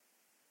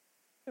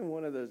been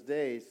one of those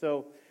days.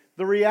 So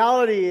the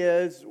reality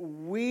is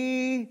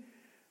we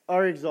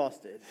are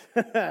exhausted.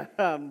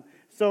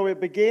 So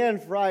it began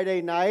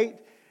Friday night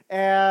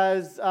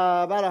as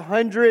about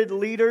 100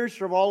 leaders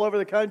from all over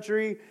the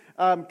country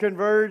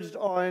converged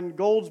on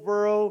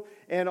Goldsboro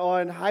and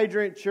on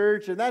Hydrant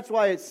Church, and that's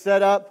why it's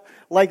set up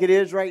like it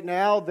is right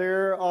now.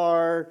 There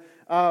are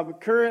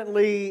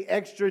currently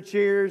extra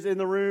chairs in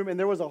the room, and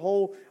there was a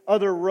whole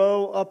other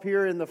row up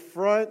here in the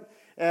front,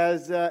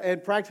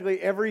 and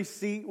practically every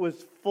seat was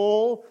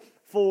full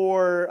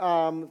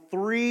for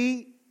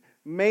 3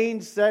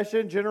 main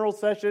general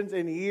sessions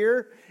in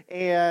here,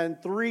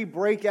 and 3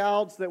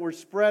 breakouts that were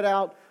spread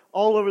out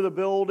all over the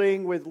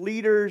building with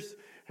leaders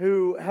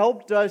who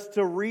helped us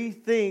to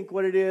rethink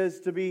what it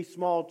is to be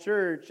small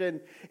church. And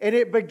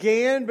it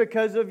began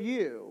because of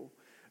you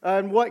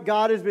and what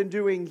God has been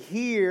doing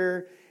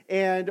here.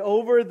 And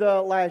over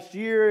the last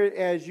year,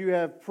 as you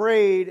have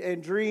prayed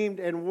and dreamed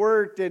and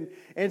worked, and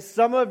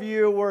some of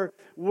you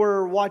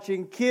were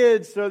watching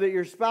kids so that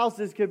your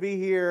spouses could be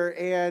here,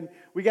 and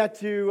we got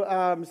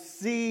to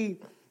see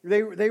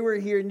they were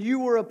here, and you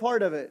were a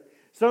part of it.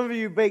 Some of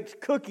you baked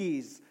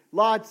cookies,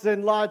 lots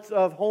and lots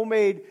of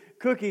homemade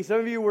cookies. Some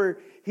of you were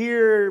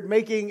here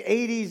making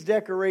 80s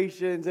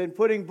decorations and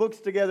putting books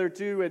together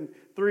 2 and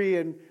 3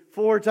 and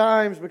 4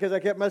 times because I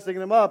kept messing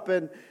them up.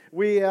 And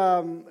we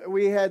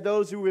had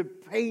those who were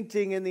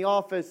painting in the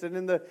office and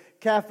in the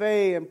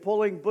cafe and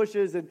pulling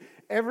bushes, and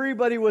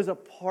everybody was a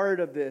part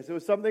of this. It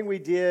was something we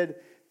did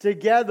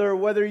together,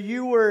 whether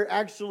you were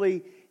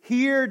actually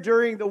here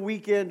during the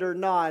weekend or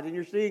not. And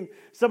you're seeing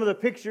some of the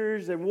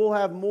pictures, and we'll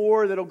have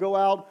more that'll go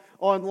out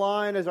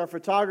online as our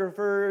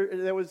photographers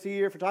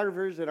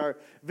and our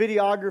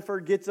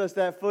videographer gets us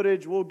that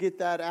footage. We'll get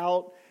that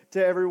out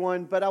to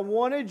everyone. But I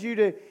wanted you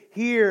to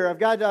hear, I've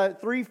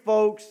got 3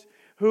 folks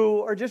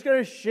who are just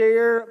going to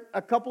share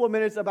a couple of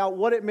minutes about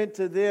what it meant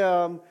to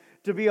them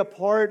to be a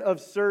part of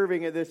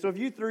serving at this. So if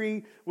you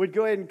 3 would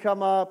go ahead and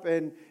come up,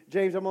 and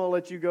James, I'm going to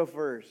let you go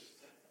first.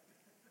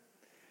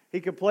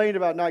 He complained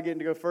about not getting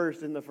to go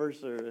first in the first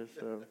service.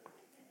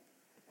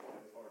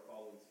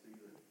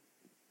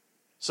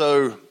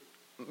 So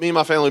me and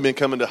my family have been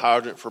coming to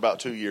Hydrant for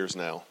about 2 years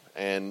now.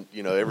 And,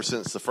 ever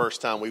since the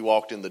first time we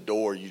walked in the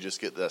door, you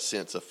just get that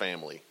sense of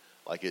family.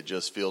 Like it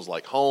just feels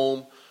like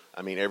home.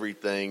 I mean,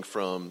 everything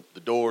from the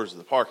doors to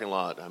the parking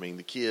lot. I mean,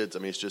 the kids. I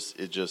mean,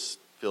 it just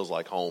feels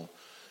like home.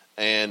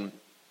 And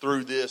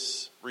through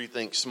this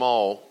Rethink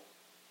Small,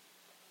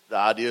 the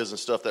ideas and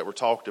stuff that were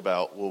talked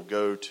about will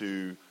go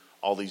to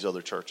all these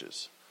other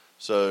churches.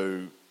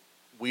 So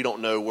we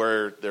don't know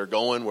where they're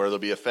going, where they'll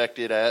be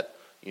affected at.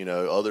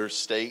 Other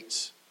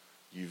states.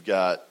 You've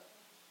got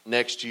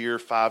next year,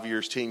 5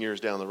 years, 10 years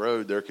down the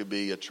road, there could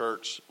be a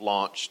church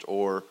launched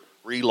or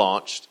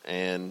relaunched,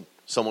 and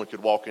someone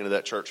could walk into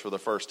that church for the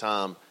first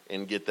time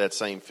and get that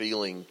same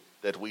feeling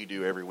that we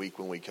do every week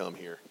when we come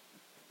here.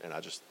 And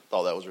I just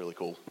thought that was really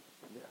cool.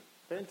 Yeah,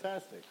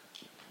 fantastic.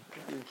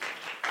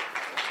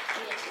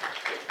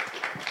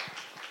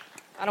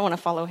 I don't want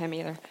to follow him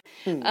either.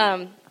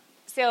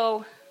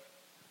 So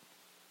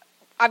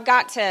I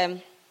got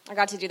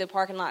to do the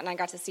parking lot, and I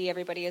got to see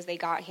everybody as they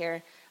got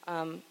here.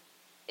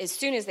 As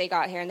soon as they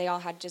got here, and they all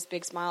had just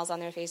big smiles on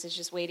their faces,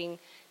 just waiting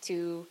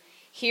to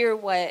hear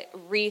what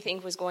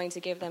Rethink was going to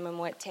give them and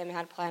what Tim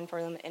had planned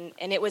for them.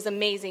 And it was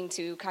amazing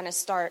to kind of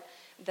start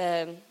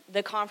the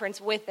conference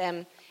with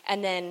them,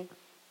 and then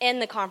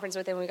end the conference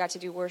with them. We got to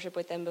do worship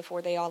with them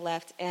before they all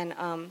left, and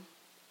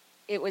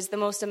it was the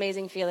most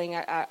amazing feeling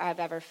I've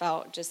ever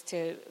felt, just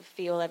to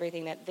feel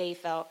everything that they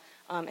felt,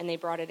 and they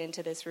brought it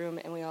into this room,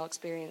 and we all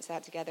experienced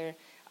that together.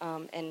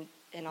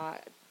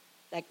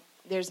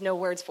 There's no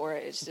words for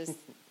it. It's just,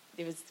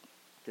 it was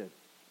good.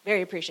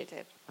 Very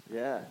appreciative.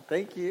 Yeah,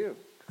 thank you.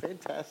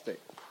 Fantastic.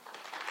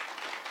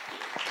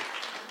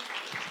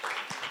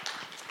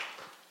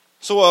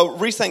 So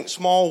Rethink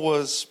Small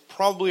was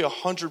probably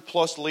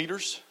 100+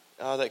 leaders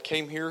that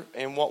came here,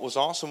 and what was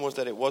awesome was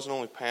that it wasn't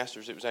only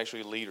pastors, it was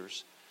actually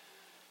leaders.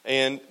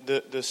 And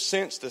the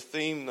sense, the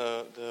theme,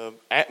 the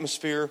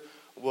atmosphere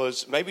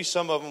was, maybe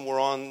some of them were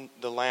on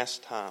the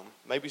last time.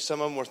 Maybe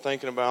some of them were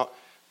thinking about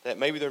that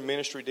maybe their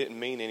ministry didn't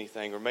mean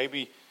anything, or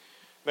maybe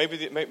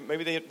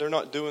they're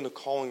not doing the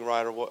calling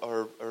right,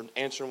 or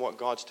answering what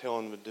God's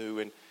telling them to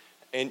do.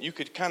 And you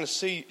could kind of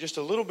see just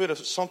a little bit of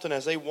something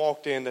as they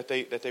walked in, that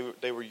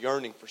they were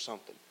yearning for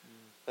something,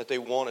 that they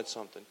wanted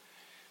something.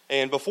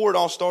 And before it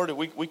all started,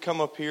 we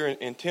come up here,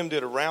 and Tim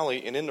did a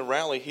rally, and in the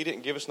rally, he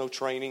didn't give us no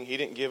training. He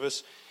didn't give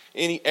us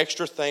any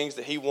extra things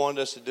that he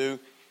wanted us to do.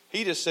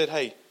 He just said,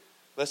 hey,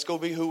 let's go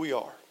be who we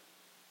are.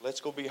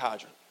 Let's go be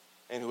Hydrant.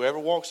 And whoever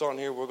walks on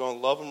here, we're going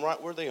to love them right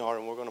where they are,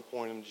 and we're going to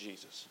point them to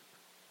Jesus.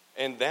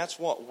 And that's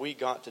what we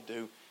got to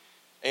do.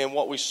 And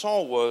what we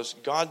saw was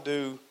God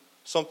do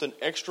something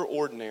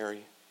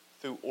extraordinary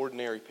through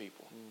ordinary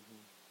people. Mm-hmm.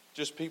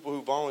 Just people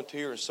who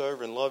volunteer and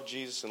serve and love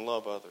Jesus and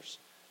love others.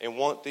 And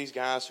want these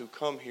guys who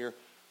come here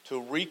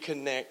to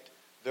reconnect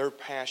their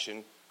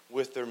passion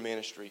with their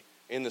ministry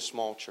in the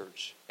small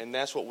church. And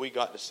that's what we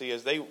got to see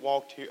as they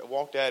walked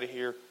out of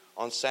here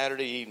on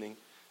Saturday evening.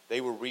 they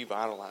were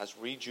revitalized,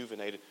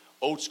 rejuvenated.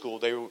 Old school,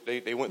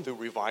 they went through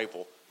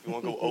revival. You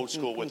want to go old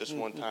school with us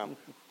one time.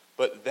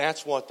 But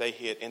that's what they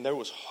hit, and there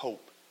was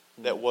hope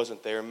that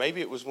wasn't there.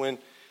 Maybe it was when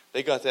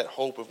they got that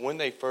hope of when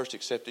they first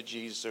accepted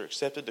Jesus or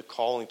accepted the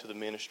calling to the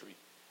ministry.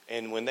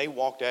 And when they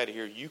walked out of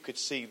here, you could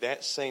see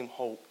that same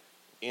hope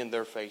in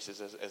their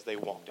faces as they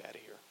walked out of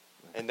here.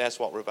 And that's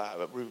what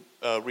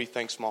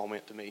Rethink Small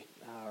meant to me.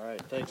 All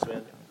right. Thanks,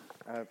 man.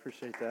 I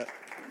appreciate that.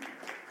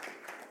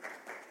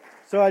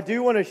 So I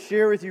do want to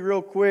share with you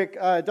real quick,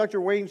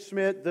 Dr. Wayne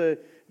Schmidt, the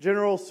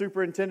General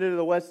Superintendent of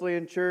the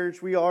Wesleyan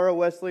Church. We are a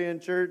Wesleyan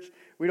church.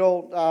 We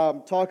don't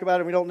talk about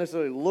it. We don't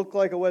necessarily look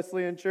like a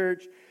Wesleyan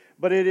church,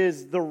 but it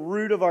is the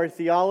root of our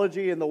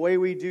theology and the way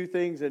we do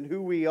things and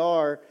who we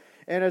are.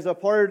 And as a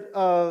part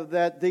of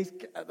that,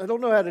 I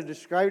don't know how to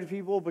describe to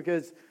people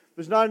because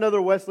there's not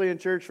another Wesleyan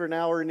church for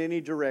now or in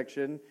any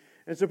direction.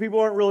 And so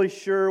people aren't really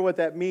sure what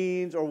that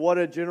means or what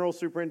a general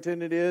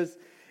superintendent is.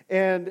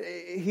 And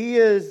he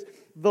is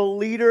the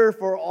leader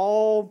for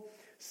all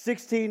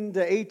 1,600 to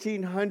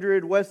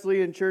 1,800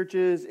 Wesleyan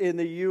churches in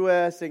the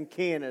U.S. and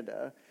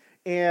Canada.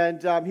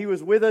 And he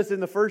was with us in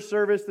the first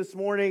service this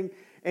morning,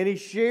 and he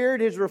shared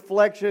his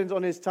reflections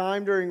on his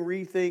time during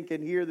Rethink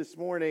and here this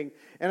morning.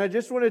 And I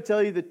just want to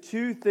tell you the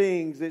two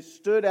things that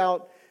stood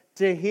out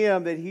to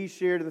him that he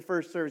shared in the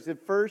first service. The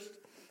first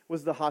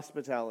was the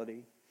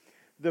hospitality,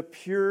 the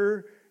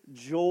pure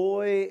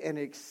joy and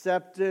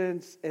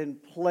acceptance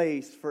and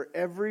place for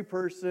every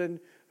person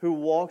who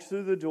walks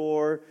through the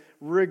door,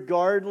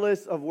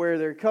 regardless of where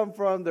they come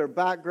from, their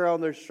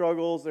background, their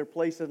struggles, their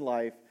place in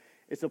life.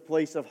 It's a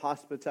place of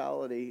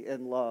hospitality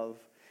and love.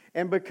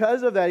 And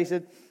because of that, he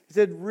said,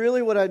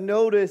 really what I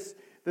noticed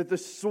that the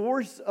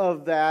source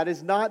of that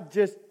is not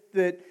just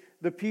that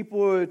the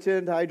people who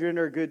attend Hydrant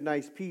are good,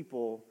 nice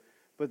people,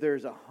 but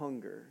there's a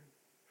hunger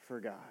for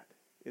God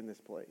in this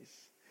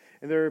place.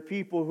 And there are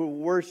people who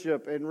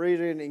worship and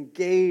read and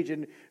engage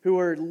and who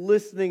are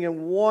listening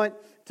and want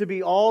to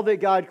be all that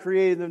God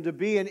created them to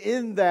be. And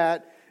in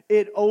that,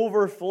 it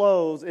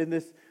overflows in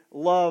this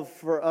love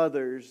for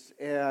others.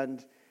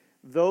 And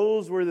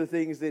those were the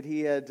things that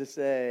he had to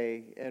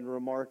say and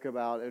remark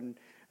about. And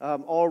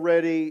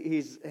already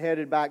he's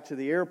headed back to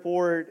the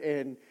airport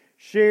and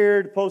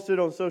posted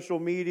on social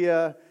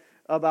media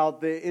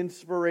about the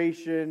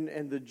inspiration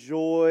and the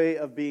joy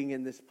of being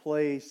in this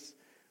place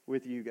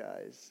with you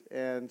guys.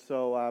 And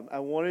so I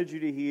wanted you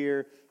to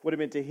hear what it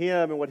meant to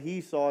him and what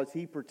he saw as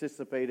he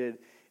participated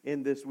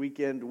in this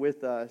weekend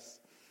with us.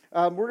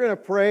 We're going to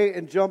pray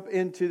and jump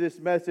into this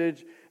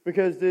message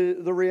because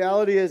the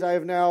reality is I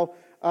have now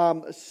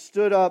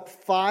stood up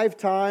 5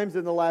 times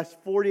in the last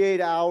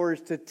 48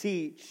 hours to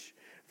teach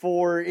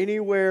for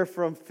anywhere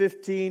from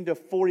 15 to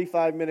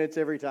 45 minutes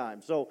every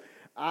time. So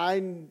I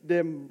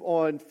am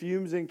on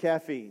fumes and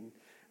caffeine.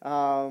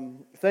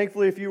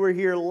 Thankfully, if you were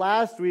here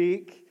last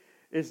week,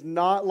 it's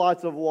not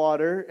lots of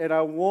water, and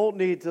I won't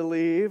need to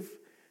leave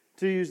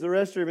to use the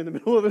restroom in the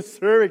middle of a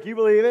service. Can you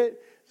believe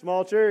it?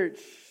 Small church.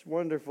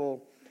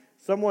 Wonderful.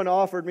 Someone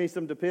offered me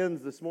some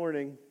Depends this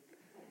morning,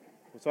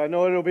 so I know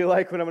what it'll be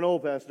like when I'm an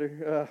old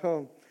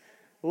pastor.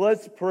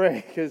 Let's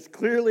pray, because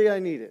clearly I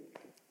need it.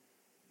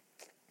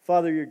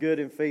 Father, you're good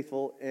and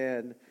faithful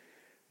and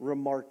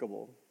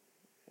remarkable.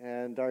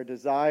 And our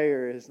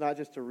desire is not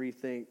just to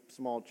rethink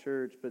Small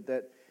Church, but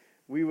that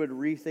we would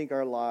rethink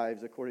our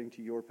lives according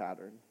to your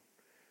pattern.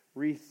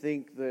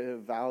 Rethink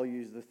the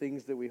values, the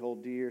things that we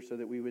hold dear, so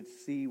that we would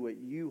see what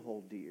you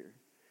hold dear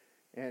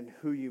and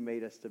who you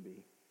made us to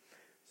be.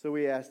 So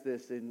we ask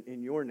this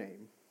in your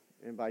name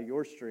and by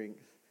your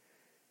strength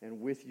and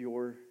with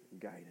your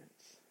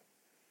guidance.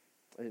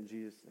 In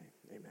Jesus' name,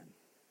 amen.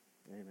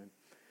 Amen.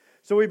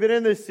 So we've been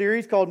in this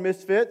series called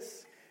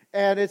Misfits,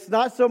 and it's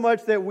not so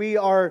much that we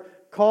are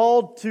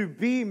called to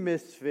be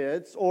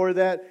misfits or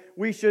that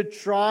we should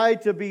try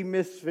to be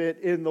misfit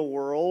in the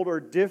world or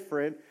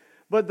different.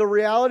 But the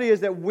reality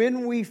is that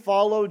when we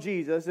follow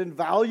Jesus and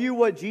value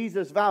what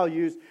Jesus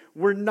values,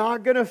 we're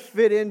not going to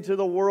fit into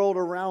the world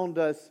around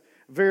us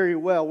very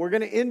well. We're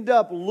going to end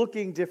up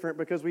looking different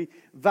because we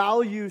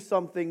value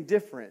something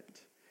different.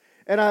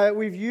 And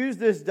we've used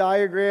this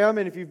diagram,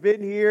 and if you've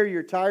been here,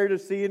 you're tired of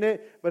seeing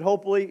it, but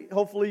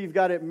hopefully you've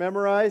got it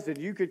memorized, and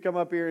you could come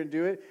up here and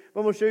do it.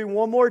 But I'm going to show you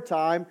one more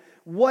time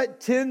what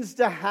tends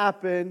to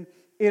happen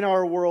in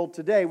our world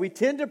today. We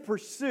tend to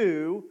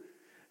pursue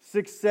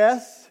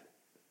success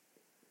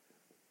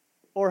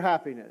or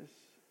happiness,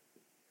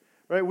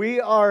 right?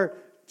 We are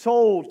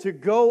told to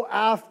go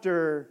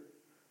after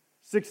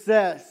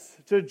success,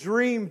 to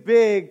dream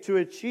big, to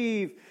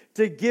achieve,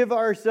 to give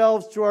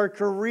ourselves to our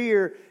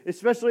career,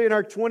 especially in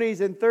our 20s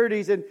and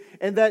 30s,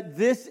 and that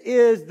this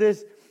is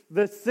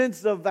the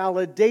sense of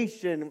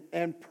validation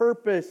and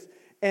purpose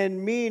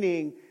and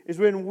meaning is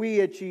when we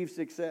achieve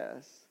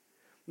success.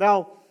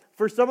 Now,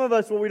 for some of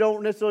us, what we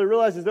don't necessarily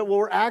realize is that what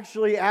we're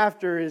actually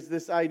after is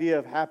this idea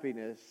of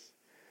happiness,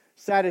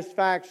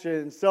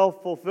 satisfaction,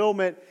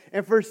 self-fulfillment.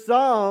 And for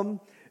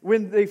some,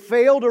 when they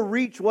fail to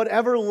reach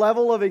whatever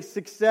level of a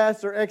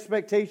success or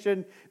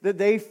expectation that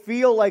they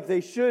feel like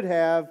they should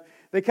have,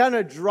 They kind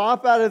of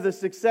drop out of the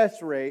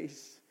success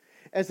race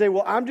and say,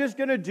 well, I'm just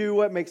going to do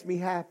what makes me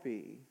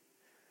happy.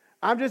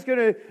 I'm just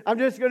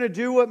gonna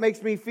do what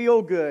makes me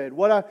feel good,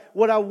 what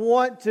I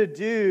want to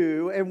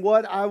do, and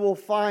what I will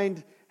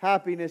find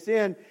happiness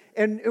in.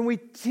 And we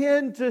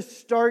tend to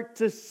start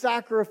to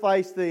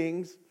sacrifice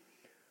things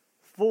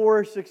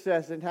for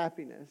success and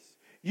happiness.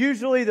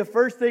 Usually the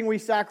first thing we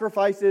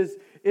sacrifice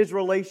is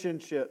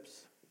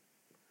relationships.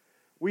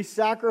 We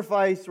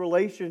sacrifice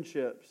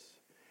relationships.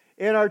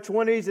 In our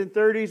 20s and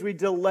 30s, we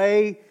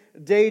delay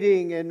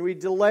dating and we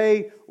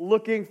delay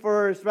looking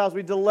for a spouse.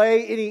 We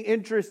delay any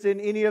interest in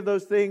any of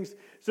those things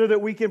so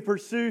that we can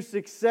pursue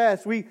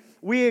success.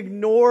 We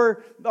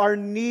ignore our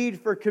need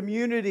for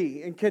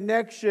community and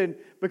connection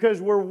because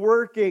we're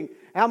working.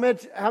 How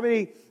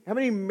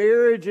many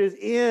marriages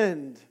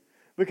end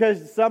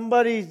because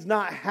somebody's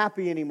not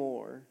happy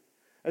anymore?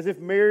 As if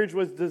marriage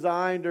was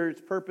designed or its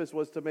purpose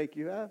was to make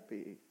you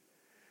happy.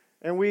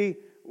 And we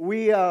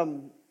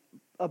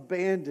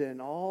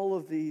abandon all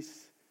of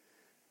these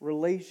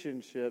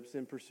relationships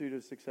in pursuit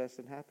of success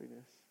and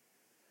happiness.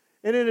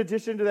 And in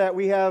addition to that,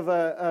 we have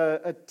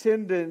a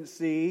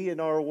tendency in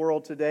our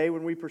world today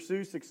when we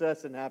pursue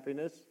success and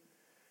happiness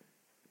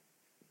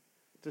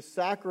to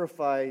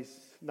sacrifice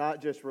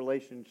not just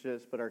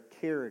relationships but our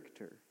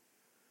character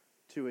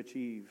to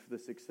achieve the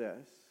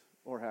success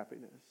or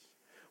happiness.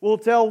 We'll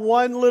tell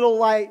one little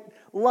lie,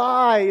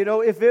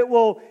 if it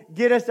will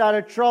get us out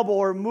of trouble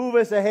or move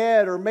us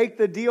ahead or make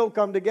the deal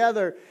come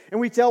together. And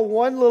we tell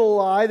one little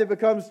lie that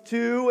becomes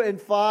 2 and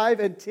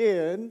 5 and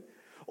 10.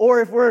 Or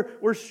if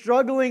we're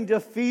struggling to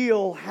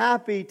feel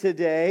happy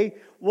today,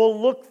 we'll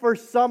look for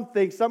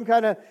something, some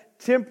kind of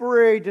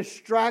temporary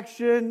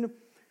distraction,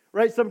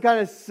 right? Some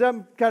kind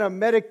of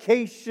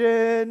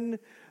medication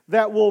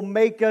that will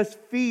make us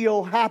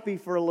feel happy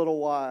for a little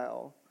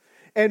while.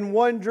 And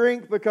one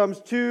drink becomes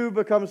 2,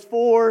 becomes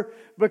 4,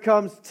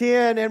 becomes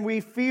 10, and we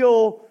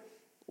feel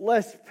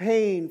less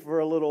pain for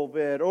a little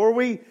bit. Or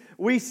we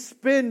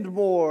spend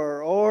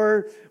more,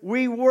 or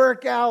we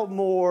work out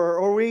more,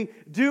 or we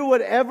do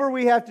whatever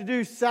we have to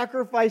do,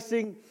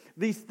 sacrificing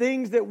these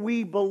things that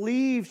we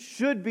believe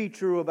should be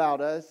true about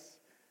us.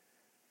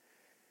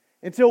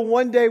 Until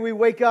one day we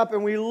wake up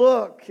and we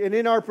look, and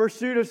in our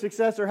pursuit of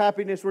success or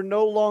happiness, we're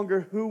no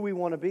longer who we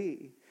want to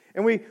be.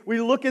 And we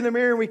look in the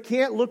mirror and we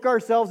can't look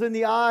ourselves in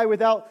the eye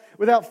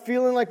without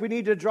feeling like we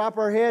need to drop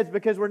our heads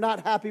because we're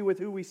not happy with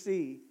who we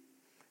see.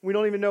 We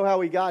don't even know how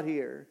we got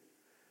here.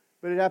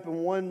 But it happened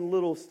one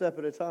little step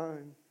at a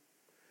time.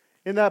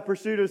 In that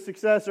pursuit of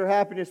success or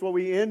happiness, what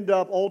we end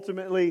up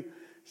ultimately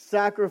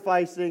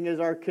sacrificing is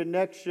our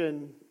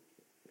connection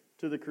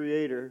to the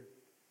Creator.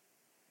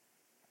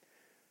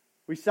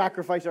 We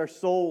sacrifice our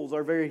souls,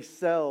 our very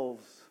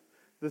selves,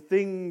 the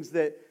thing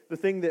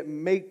that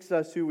makes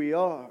us who we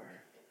are.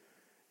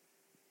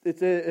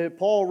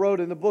 Paul wrote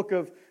in the book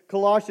of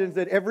Colossians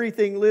that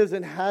everything lives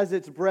and has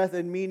its breath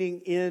and meaning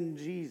in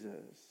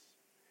Jesus,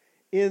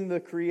 in the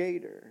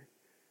Creator.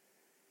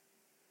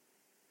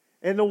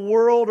 And the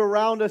world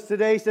around us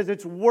today says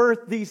it's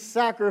worth these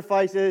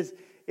sacrifices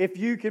if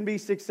you can be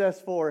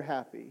successful or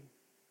happy.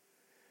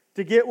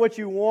 To get what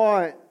you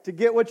want, to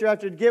get what you're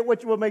after, to get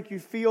what will make you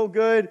feel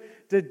good,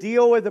 to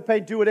deal with the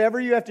pain, do whatever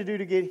you have to do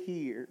to get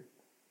here.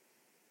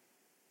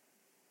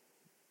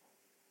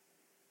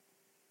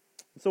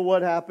 So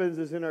what happens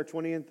is in our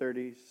 20s and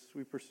 30s,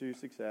 we pursue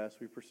success,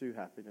 we pursue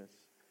happiness,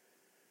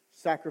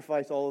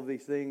 sacrifice all of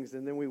these things,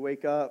 and then we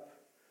wake up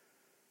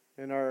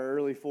in our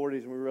early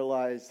 40s and we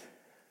realize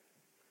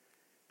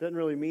it doesn't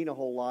really mean a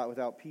whole lot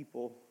without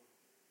people.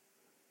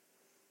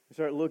 We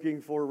start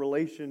looking for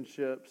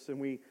relationships and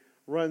we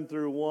run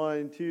through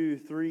 1, 2,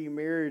 3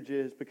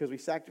 marriages because we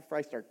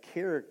sacrificed our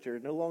character.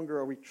 No longer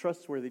are we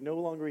trustworthy. No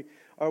longer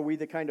are we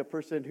the kind of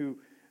person who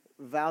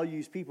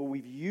values people.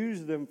 We've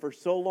used them for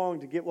so long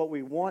to get what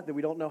we want that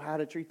we don't know how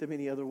to treat them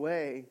any other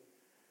way.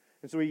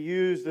 And so we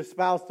used a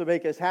spouse to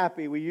make us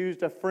happy. We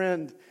used a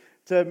friend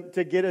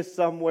to get us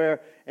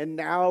somewhere. And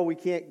now we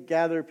can't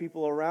gather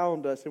people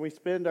around us. And we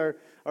spend our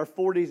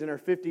 40s and our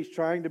 50s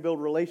trying to build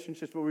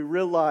relationships, but we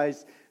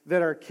realize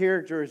that our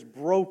character is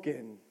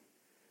broken.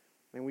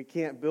 And we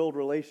can't build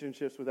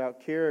relationships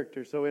without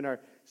character. So in our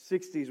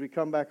 60s, we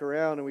come back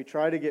around and we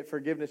try to get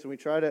forgiveness and we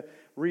try to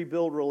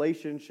rebuild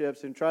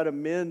relationships and try to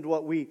mend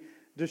what we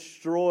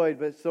destroyed.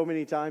 But so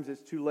many times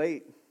it's too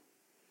late.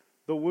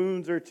 The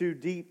wounds are too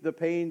deep. The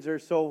pains are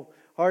so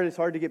hard. It's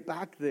hard to get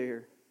back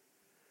there.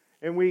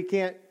 And we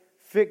can't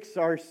fix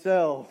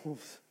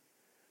ourselves.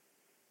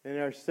 In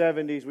our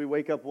 70s, we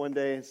wake up one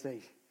day and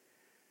say,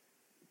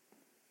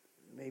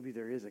 maybe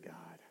there is a God.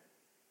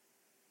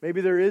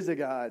 Maybe there is a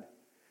God.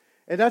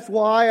 And that's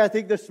why I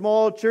think the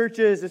small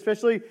churches,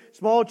 especially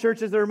small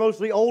churches that are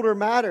mostly older,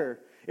 matter.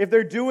 If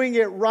they're doing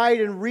it right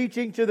and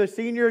reaching to the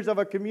seniors of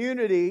a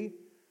community,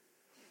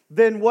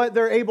 then what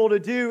they're able to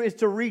do is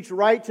to reach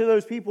right to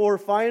those people who are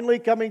finally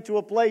coming to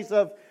a place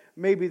of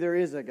maybe there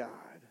is a God.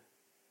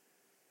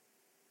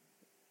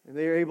 And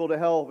they're able to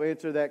help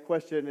answer that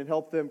question and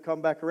help them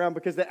come back around.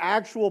 Because the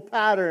actual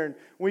pattern,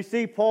 we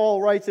see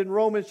Paul writes in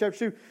Romans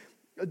chapter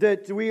 2,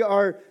 that we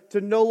are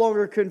to no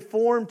longer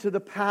conform to the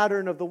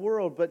pattern of the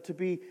world, but to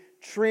be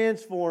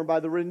transformed by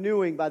the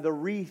renewing, by the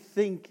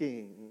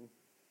rethinking.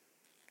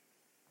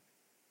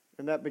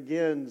 And that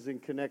begins in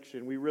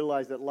connection. We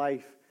realize that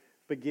life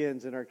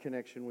begins in our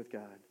connection with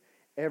God.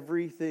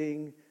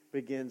 Everything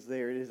begins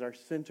there. It is our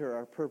center,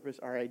 our purpose,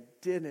 our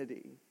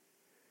identity.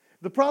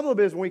 The problem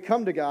is when we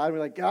come to God, we're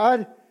like,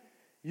 God,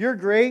 you're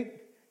great,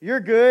 you're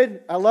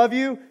good, I love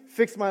you,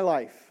 fix my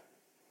life.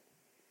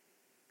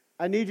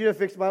 I need you to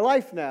fix my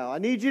life now. I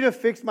need you to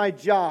fix my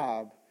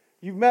job.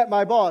 You've met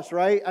my boss,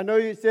 right? I know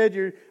you said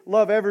you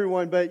love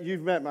everyone, but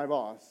you've met my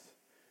boss.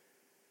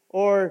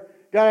 Or,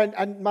 God,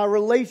 my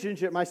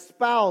relationship, my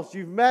spouse,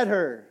 you've met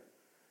her.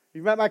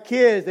 You've met my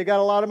kids. They got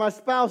a lot of my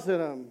spouse in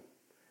them.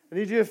 I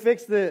need you to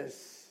fix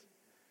this.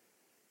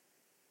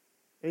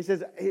 And he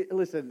says, hey,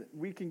 listen,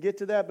 we can get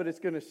to that, but it's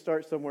going to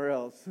start somewhere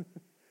else.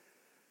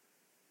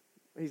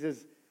 He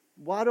says,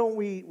 why don't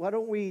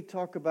we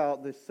talk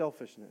about this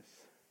selfishness?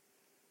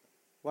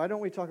 Why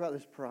don't we talk about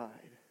this pride?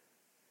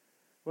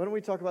 Why don't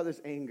we talk about this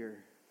anger?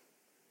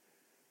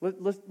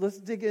 Let's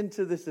dig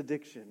into this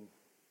addiction.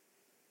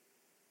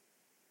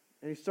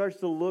 And he starts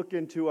to look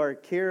into our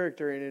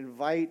character and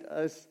invite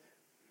us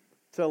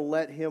to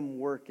let him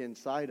work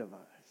inside of us.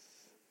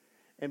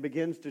 And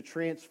begins to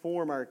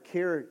transform our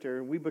character.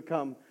 And we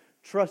become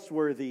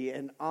trustworthy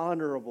and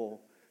honorable.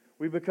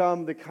 We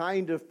become the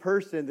kind of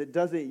person that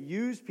doesn't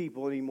use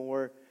people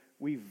anymore.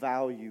 We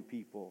value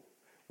people.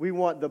 We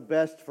want the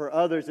best for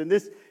others. And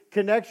this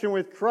connection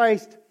with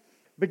Christ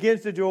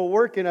begins to do a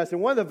work in us.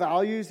 And one of the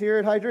values here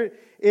at Hydrant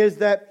is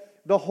that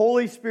the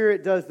Holy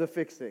Spirit does the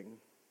fixing.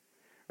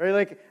 Right?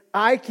 Like,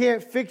 I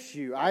can't fix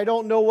you. I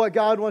don't know what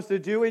God wants to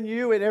do in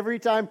you. And every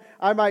time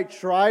I might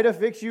try to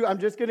fix you, I'm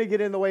just going to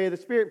get in the way of the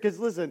Spirit. Because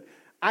listen,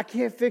 I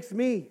can't fix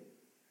me.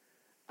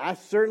 I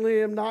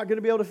certainly am not going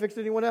to be able to fix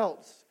anyone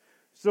else.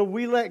 So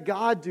we let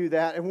God do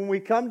that. And when we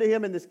come to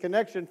him in this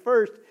connection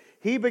first,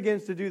 he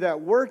begins to do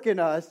that work in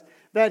us.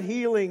 That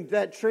healing,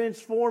 that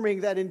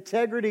transforming, that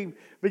integrity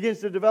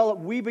begins to develop.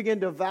 We begin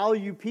to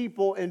value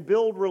people and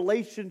build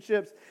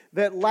relationships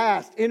that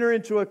last. Enter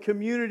into a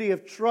community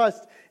of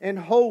trust and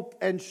hope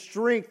and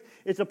strength.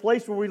 It's a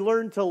place where we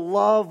learn to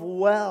love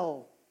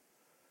well.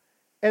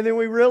 And then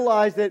we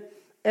realize that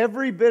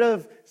every bit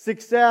of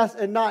success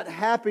and not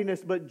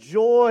happiness, but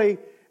joy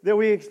that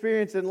we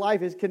experience in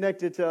life is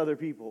connected to other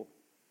people.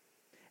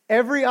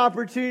 Every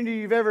opportunity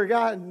you've ever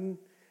gotten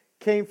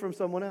came from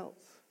someone else.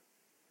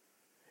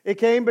 It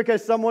came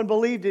because someone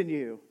believed in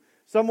you.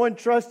 Someone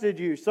trusted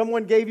you.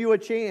 Someone gave you a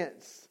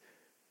chance.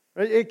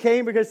 It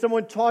came because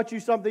someone taught you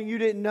something you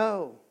didn't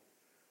know.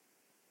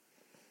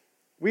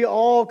 We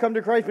all come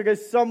to Christ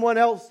because someone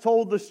else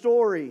told the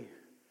story.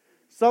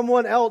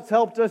 Someone else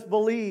helped us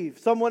believe.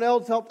 Someone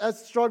else helped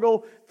us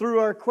struggle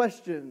through our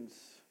questions.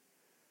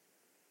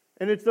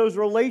 And it's those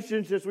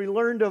relationships, we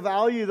learn to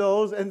value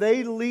those, and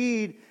they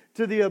lead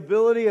to the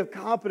ability of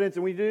competence,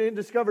 and we didn't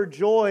discover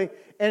joy,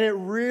 and it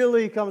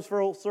really comes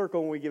full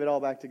circle when we give it all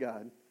back to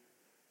God.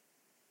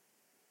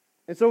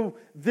 And so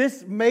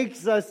this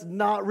makes us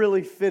not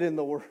really fit in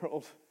the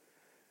world.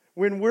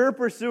 When we're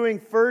pursuing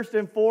first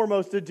and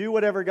foremost to do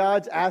whatever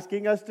God's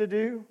asking us to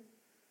do,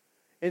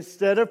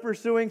 instead of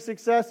pursuing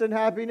success and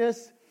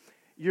happiness,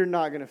 you're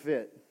not going to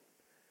fit.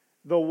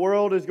 The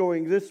world is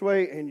going this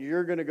way, and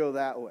you're going to go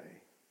that way.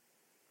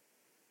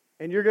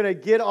 And you're going to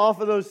get off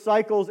of those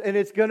cycles, and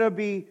it's going to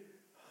be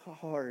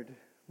hard.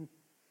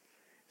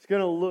 It's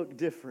going to look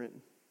different.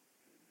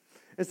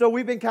 And so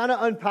we've been kind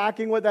of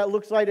unpacking what that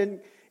looks like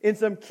in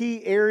some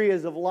key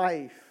areas of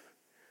life.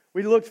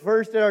 We looked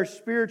first at our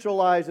spiritual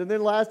lives, and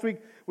then last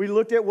week we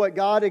looked at what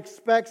God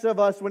expects of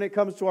us when it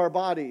comes to our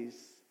bodies.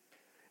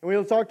 And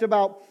we talked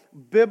about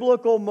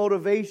biblical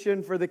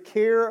motivation for the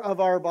care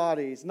of our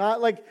bodies. Not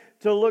like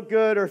to look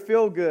good or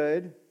feel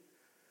good.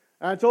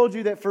 And I told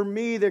you that for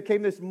me, there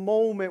came this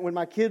moment when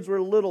my kids were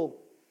little,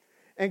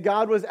 and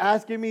God was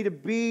asking me to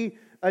be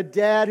a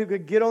dad who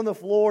could get on the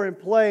floor and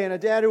play, and a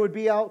dad who would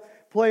be out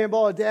playing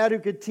ball, a dad who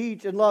could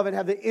teach and love and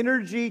have the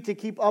energy to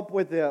keep up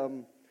with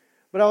them.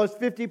 But I was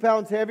 50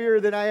 pounds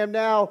heavier than I am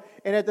now,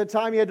 and at the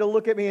time he had to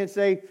look at me and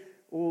say,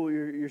 "Oh,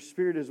 your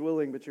spirit is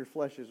willing, but your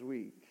flesh is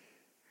weak."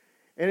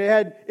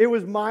 And it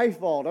was my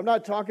fault. I'm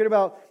not talking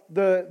about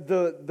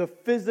the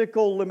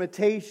physical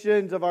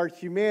limitations of our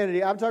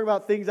humanity. I'm talking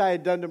about things I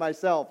had done to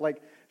myself,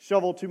 like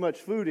shovel too much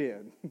food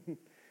in,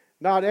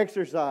 not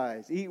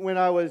exercise, eat when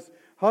I was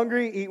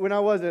hungry, eat when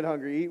I wasn't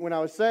hungry, eat when I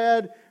was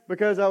sad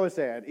because I was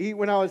sad, eat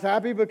when I was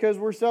happy because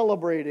we're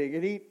celebrating,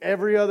 and eat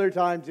every other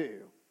time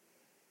too.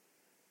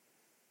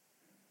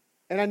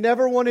 And I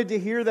never wanted to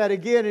hear that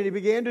again, and he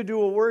began to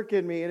do a work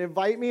in me and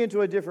invite me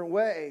into a different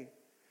way.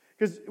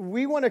 Because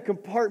we want to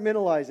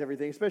compartmentalize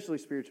everything, especially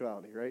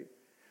spirituality, right?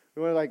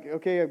 We want to like,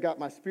 okay, I've got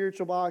my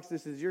spiritual box.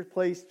 This is your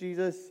place,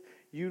 Jesus.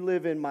 You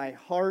live in my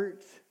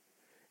heart.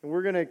 And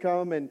we're going to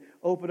come and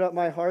open up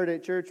my heart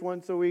at church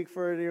once a week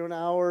for an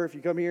hour. If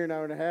you come here, an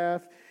hour and a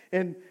half.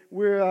 And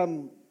we're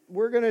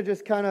going to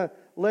just kind of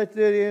let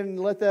it in,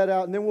 let that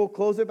out. And then we'll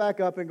close it back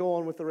up and go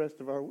on with the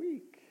rest of our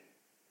week.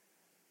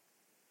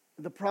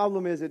 The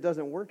problem is it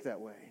doesn't work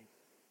that way.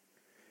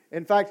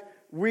 In fact,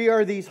 we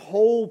are these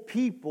whole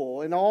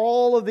people, and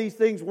all of these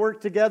things work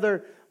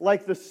together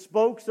like the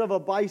spokes of a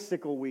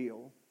bicycle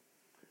wheel.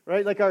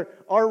 Right? Like our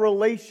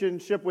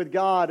relationship with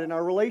God and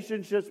our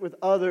relationships with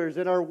others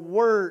and our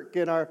work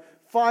and our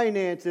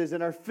finances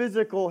and our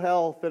physical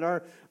health and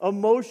our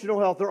emotional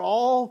health. They're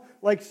all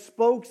like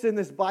spokes in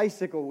this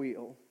bicycle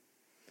wheel.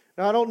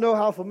 Now, I don't know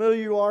how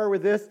familiar you are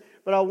with this,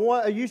 but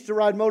I used to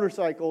ride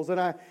motorcycles,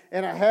 and I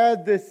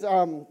had this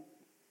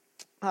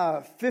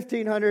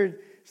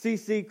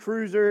 1500cc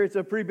Cruiser. It's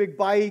a pretty big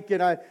bike,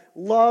 and I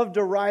loved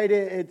to ride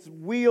it. Its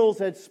wheels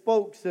had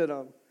spokes in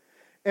them.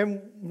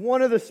 And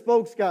one of the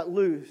spokes got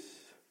loose.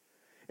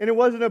 And it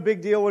wasn't a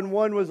big deal when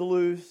one was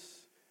loose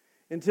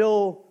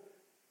until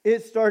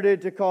it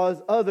started to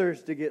cause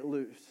others to get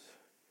loose.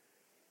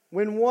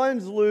 When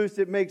one's loose,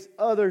 it makes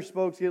other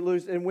spokes get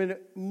loose. And when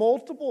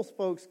multiple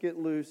spokes get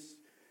loose,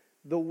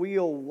 the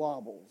wheel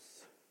wobbles.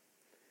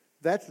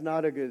 That's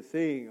not a good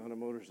thing on a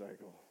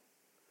motorcycle,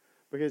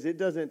 because it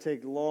doesn't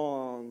take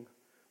long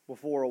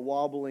before a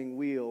wobbling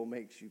wheel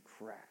makes you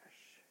crash.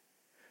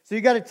 So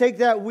you got to take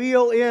that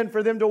wheel in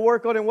for them to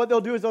work on it. And what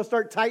they'll do is they'll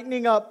start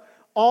tightening up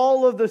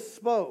all of the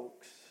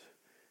spokes.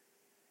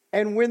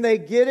 And when they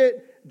get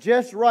it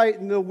just right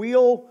and the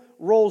wheel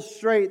rolls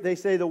straight, they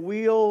say the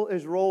wheel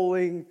is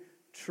rolling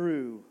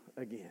true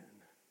again.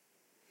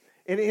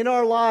 And in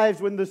our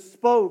lives, when the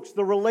spokes,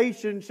 the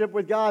relationship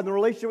with God, and the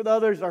relationship with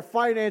others, our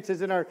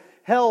finances and our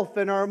health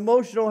and our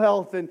emotional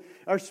health and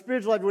our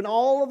spiritual life, when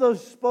all of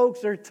those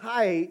spokes are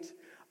tight,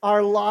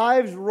 our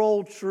lives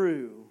roll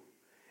true.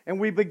 And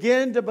we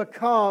begin to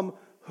become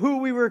who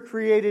we were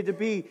created to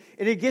be.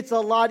 And it gets a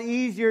lot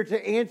easier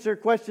to answer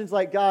questions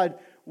like, God,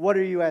 what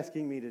are you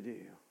asking me to do?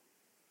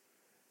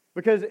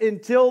 Because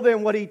until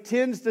then, what he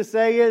tends to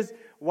say is,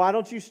 why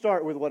don't you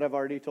start with what I've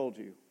already told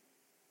you?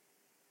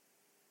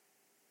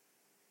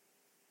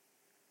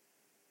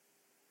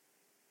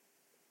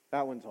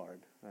 That one's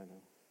hard, I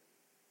know.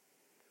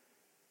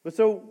 But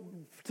so,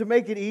 to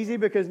make it easy,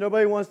 because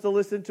nobody wants to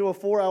listen to a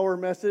 4-hour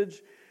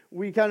message,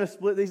 we kind of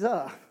split these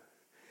up.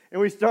 And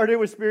we started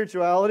with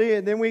spirituality,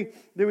 and then we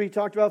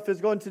talked about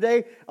physical. And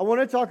today, I want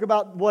to talk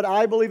about what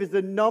I believe is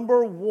the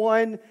number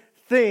one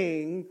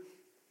thing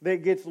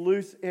that gets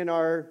loose in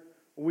our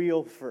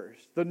wheel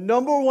first. The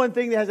number one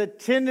thing that has a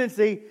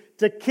tendency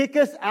to kick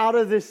us out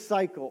of this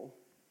cycle.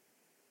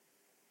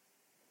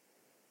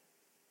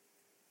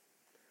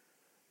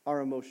 Our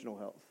emotional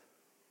health.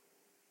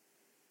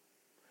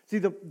 See,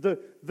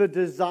 the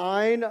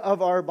design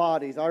of our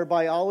bodies, our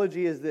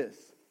biology is this.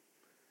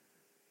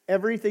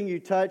 Everything you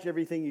touch,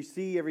 everything you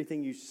see,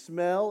 everything you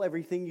smell,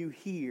 everything you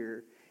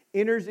hear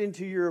enters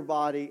into your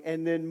body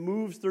and then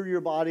moves through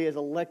your body as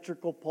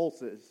electrical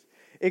pulses.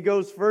 It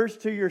goes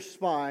first to your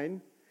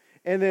spine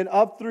and then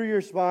up through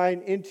your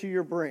spine into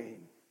your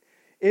brain.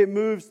 It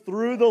moves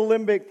through the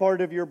limbic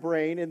part of your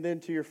brain and then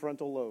to your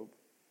frontal lobe.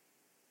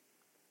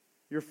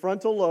 Your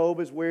frontal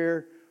lobe is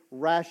where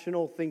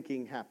rational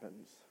thinking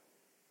happens.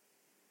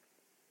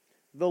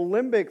 The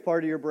limbic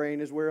part of your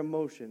brain is where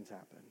emotions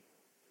happen.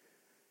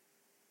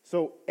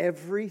 So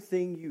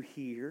everything you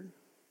hear,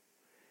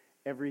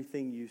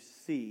 everything you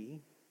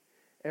see,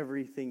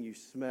 everything you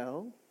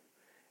smell,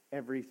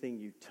 everything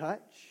you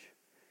touch,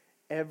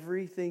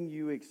 everything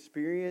you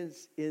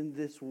experience in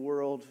this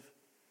world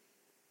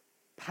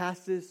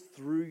passes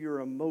through your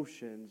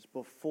emotions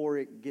before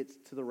it gets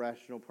to the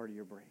rational part of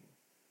your brain.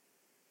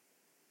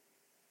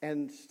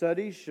 And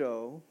studies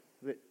show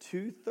that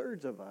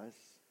 2/3 of us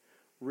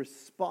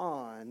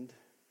respond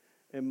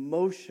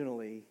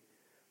emotionally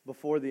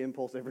before the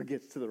impulse ever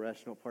gets to the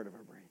rational part of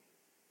our brain.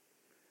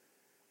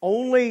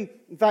 Only,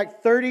 in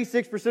fact,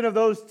 36% of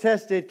those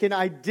tested can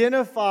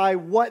identify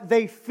what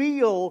they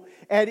feel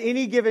at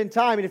any given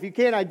time. And if you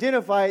can't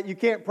identify it, you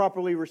can't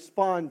properly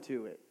respond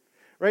to it.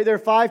 Right? There are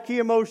 5 key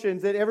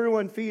emotions that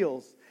everyone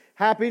feels.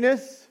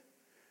 Happiness,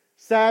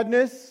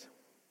 sadness,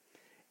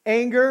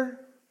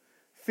 anger,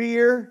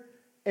 fear,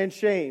 and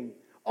shame.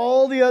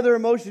 All the other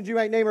emotions you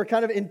might name are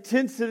kind of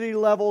intensity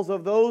levels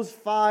of those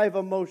 5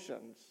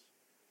 emotions.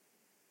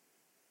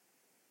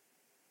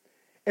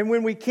 And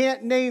when we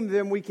can't name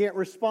them, we can't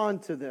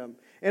respond to them.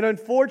 And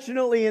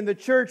unfortunately, in the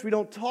church, we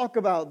don't talk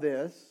about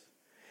this.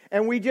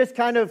 And we just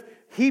kind of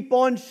heap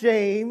on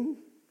shame.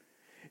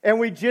 And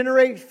we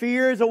generate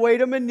fear as a way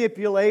to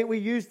manipulate. We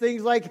use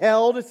things like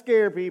hell to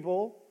scare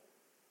people.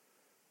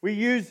 We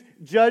use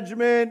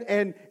judgment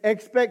and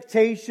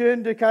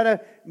expectation to kind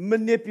of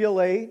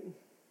manipulate.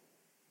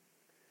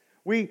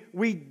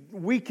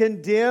 We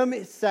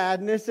condemn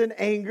sadness and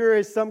anger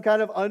as some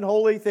kind of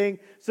unholy thing.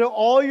 So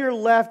all you're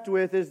left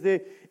with is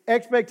the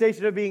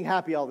expectation of being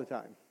happy all the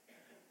time.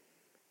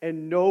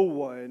 And no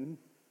one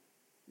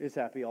is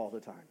happy all the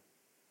time.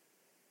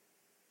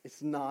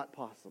 It's not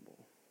possible.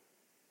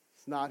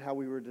 It's not how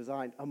we were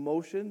designed.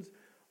 Emotions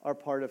are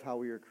part of how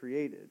we were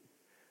created.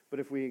 But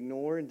if we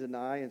ignore and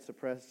deny and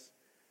suppress,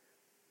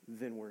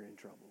 then we're in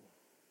trouble.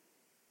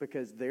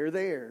 Because they're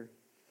there,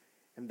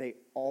 and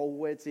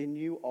what's in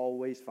you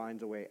always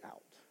finds a way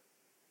out.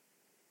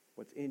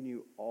 what's in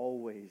you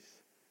always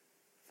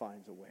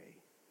finds a way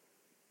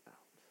out.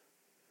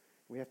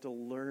 We have to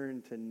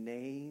learn to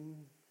name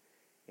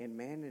and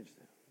manage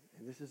them.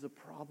 And this is a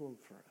problem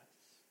for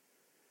us.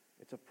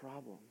 It's a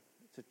problem.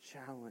 It's a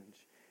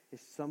challenge.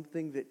 It's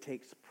something that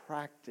takes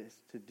practice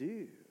to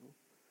do.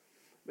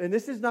 And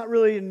this is not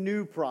really a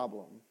new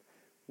problem.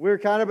 We're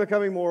kind of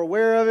becoming more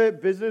aware of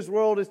it. Business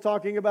world is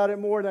talking about it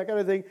more, that kind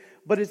of thing.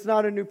 But it's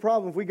not a new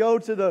problem. If we go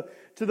to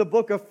the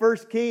book of 1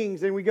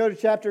 Kings and we go to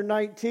chapter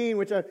 19,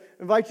 which I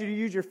invite you to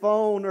use your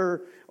phone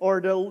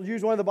or to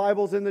use one of the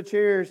Bibles in the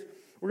chairs.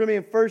 We're going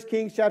to be in 1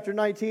 Kings chapter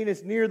 19.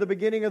 It's near the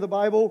beginning of the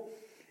Bible.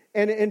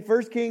 And in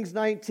 1 Kings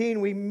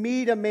 19, we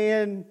meet a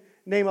man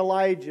named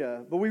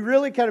Elijah. But we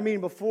really kind of meet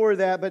him before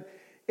that. But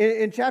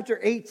in chapter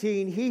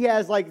 18, he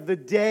has like the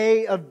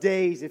day of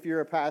days if you're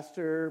a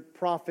pastor,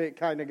 prophet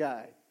kind of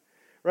guy.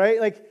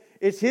 Right? Like,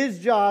 it's his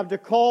job to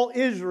call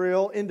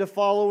Israel into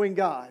following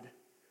God.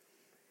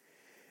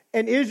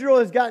 And Israel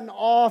has gotten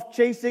off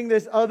chasing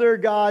this other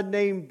god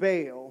named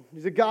Baal.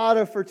 He's a god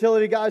of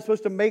fertility. God is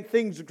supposed to make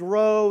things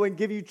grow and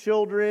give you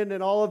children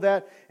and all of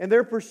that. And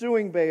they're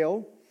pursuing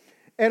Baal.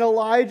 And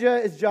Elijah,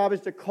 his job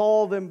is to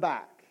call them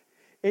back.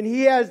 And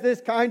he has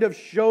this kind of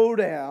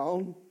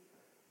showdown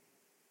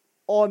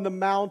on the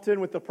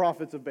mountain with the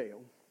prophets of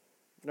Baal.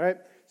 Right?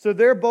 So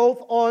they're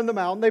both on the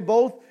mountain. They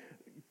both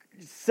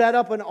set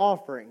up an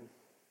offering.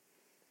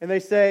 And they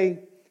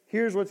say,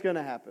 here's what's going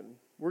to happen.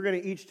 We're going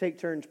to each take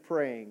turns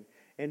praying.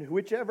 And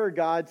whichever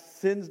God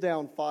sends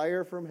down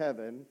fire from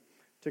heaven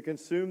to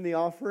consume the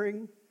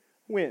offering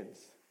wins.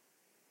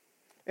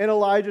 And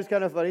Elijah's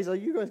kind of funny. He's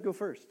like, you guys go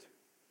first.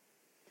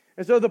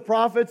 And so the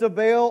prophets of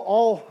Baal,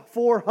 all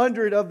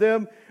 400 of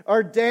them,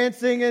 are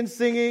dancing and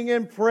singing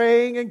and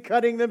praying and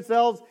cutting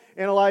themselves.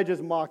 And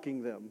Elijah's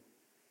mocking them.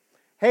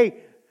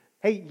 Hey,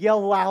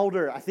 yell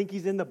louder. I think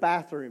he's in the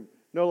bathroom.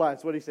 No lie,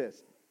 that's what he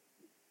says.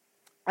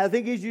 I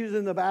think he's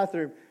using the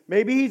bathroom.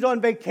 Maybe he's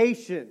on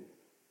vacation.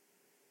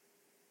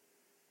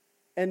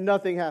 And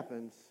nothing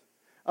happens.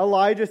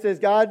 Elijah says,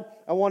 God,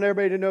 I want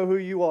everybody to know who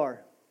you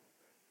are.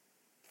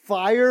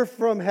 Fire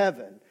from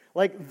heaven.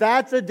 Like,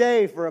 that's a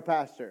day for a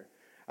pastor.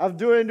 I've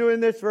been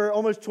doing this for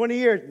almost 20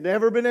 years.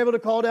 Never been able to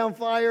call down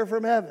fire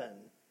from heaven.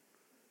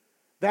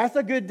 That's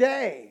a good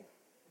day.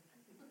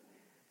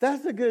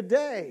 That's a good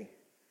day.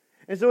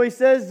 And so he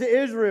says to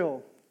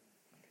Israel,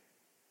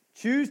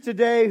 choose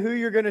today who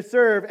you're going to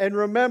serve, and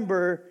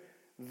remember,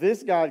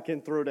 this God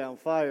can throw down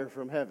fire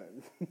from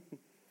heaven.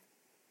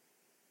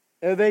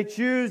 And they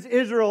choose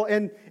Israel,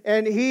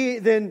 and he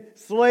then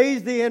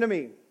slays the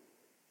enemy.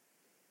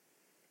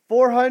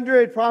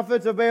 400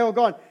 prophets of Baal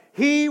gone.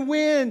 He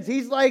wins.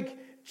 He's like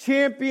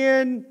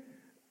champion,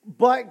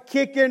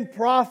 butt-kicking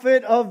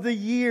prophet of the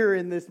year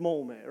in this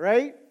moment,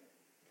 right?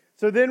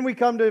 So then we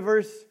come to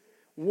verse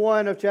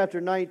 1 of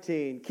chapter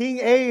 19. King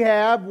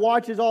Ahab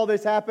watches all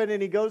this happen,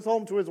 and he goes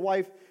home to his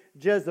wife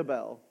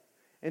Jezebel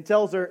and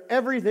tells her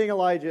everything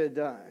Elijah had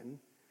done,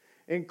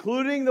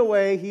 including the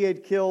way he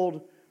had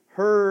killed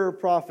her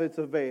prophets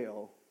of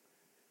Baal.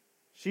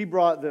 She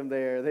brought them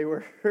there. They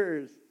were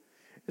hers.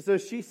 And so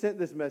she sent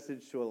this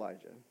message to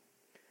Elijah.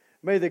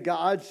 May the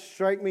gods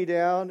strike me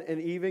down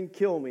and even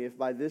kill me if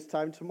by this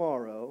time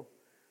tomorrow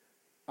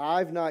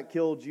I've not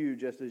killed you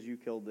just as you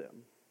killed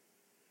them.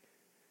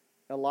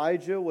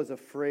 Elijah was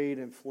afraid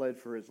and fled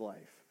for his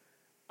life.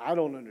 I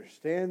don't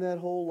understand that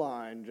whole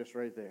line just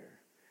right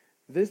there.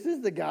 This is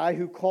the guy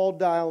who called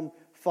down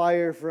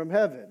fire from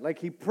heaven. Like,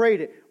 he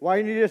prayed it. Why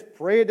didn't you just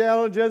pray it down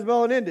on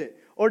Jezebel and end it?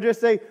 Or just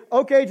say,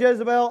 okay,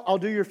 Jezebel, I'll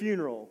do your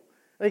funeral.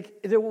 Like,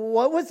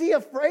 what was he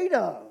afraid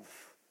of?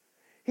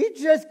 He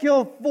just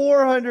killed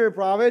 400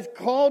 prophets,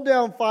 called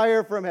down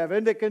fire from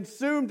heaven that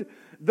consumed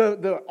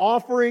the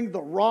offering,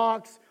 the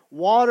rocks,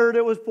 water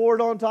that was poured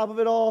on top of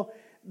it all.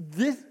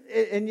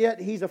 And yet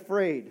he's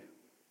afraid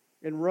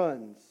and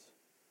runs.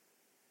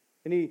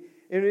 And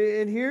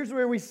here's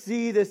where we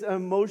see this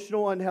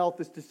emotional unhealth,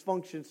 this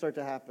dysfunction start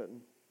to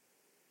happen.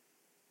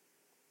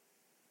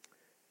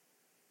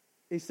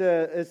 It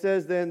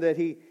says then that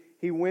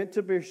he went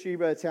to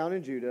Beersheba, a town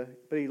in Judah,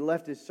 but he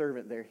left his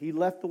servant there. He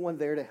left the one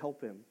there to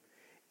help him.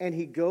 And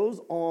he goes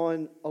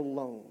on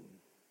alone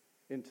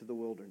into the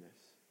wilderness.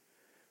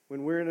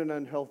 When we're in an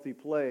unhealthy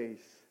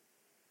place,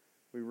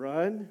 we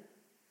run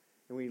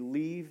and we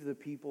leave the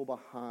people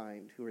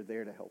behind who are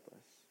there to help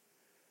us,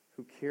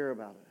 who care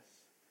about us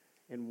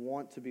and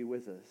want to be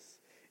with us.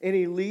 And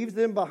he leaves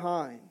them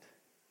behind.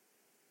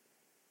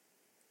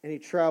 And he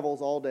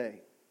travels all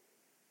day.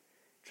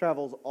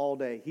 Travels all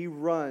day. He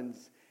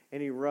runs and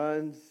he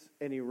runs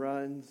and he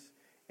runs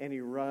and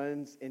he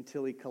runs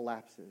until he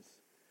collapses.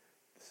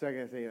 The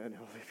second thing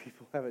unhealthy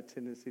people have a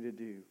tendency to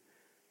do,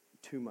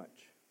 too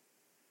much.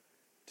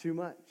 Too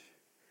much.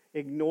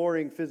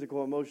 Ignoring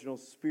physical, emotional,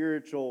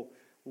 spiritual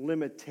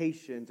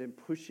limitations and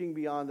pushing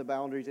beyond the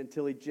boundaries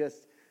until he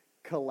just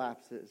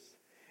collapses.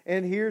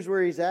 And here's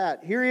where he's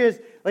at. Here he is,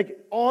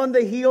 like on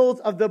the heels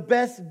of the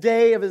best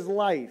day of his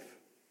life.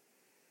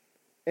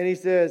 And he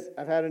says,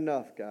 I've had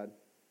enough, God.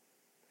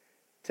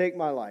 Take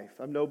my life.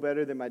 I'm no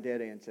better than my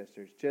dead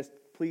ancestors. Just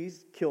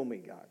please kill me,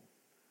 God.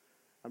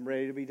 I'm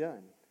ready to be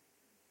done.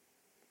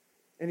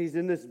 And he's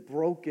in this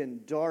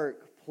broken,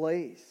 dark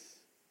place.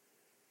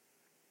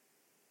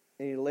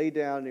 And he lay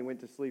down and he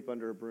went to sleep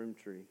under a broom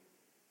tree.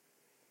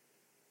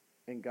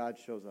 And God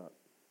shows up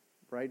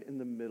right in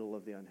the middle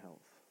of the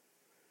unhealth,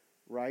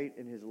 right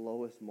in his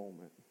lowest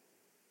moment.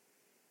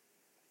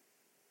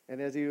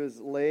 And as he was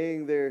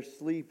laying there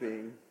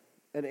sleeping,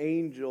 an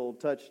angel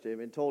touched him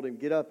and told him,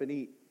 get up and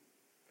eat.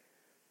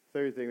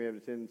 Third thing we have a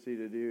tendency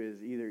to do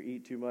is either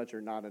eat too much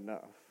or not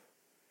enough.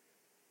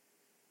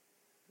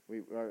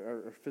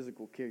 Our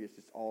physical care gets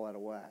just all out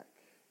of whack.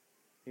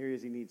 Here he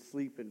is, he needs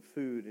sleep and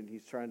food, and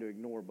he's trying to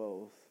ignore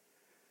both.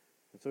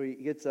 And so he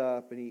gets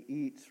up and he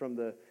eats from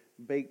the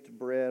baked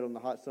bread on the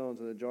hot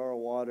stones and a jar of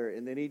water,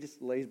 and then he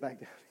just lays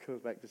back down and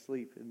goes back to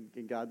sleep,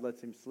 and God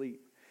lets him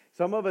sleep.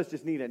 Some of us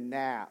just need a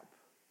nap.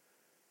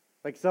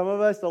 Like some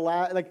of us,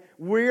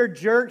 we're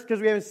jerks because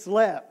we haven't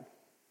slept.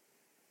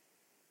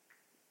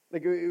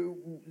 Like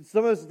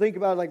some of us think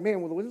about it like,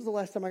 man, when was the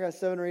last time I got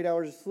 7 or 8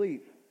 hours of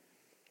sleep?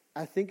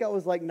 I think I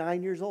was like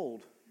 9 years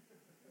old.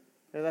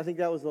 And I think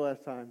that was the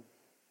last time.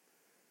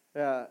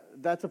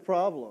 That's a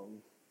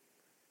problem.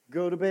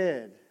 Go to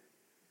bed.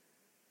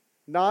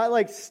 Not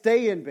like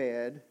stay in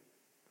bed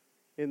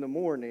in the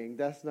morning.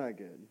 That's not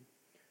good.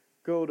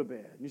 Go to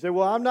bed. You say,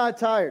 well, I'm not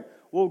tired.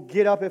 Well,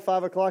 get up at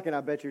 5 o'clock and I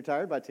bet you're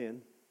tired by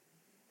 10.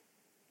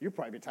 You'll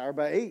probably be tired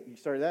by 8. You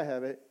started that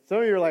habit. Some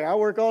of you are like, I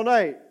work all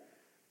night.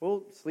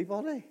 Well, sleep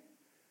all day.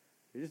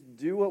 You just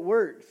do what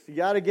works. You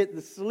got to get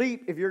the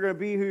sleep if you're going to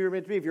be who you're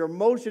meant to be. If your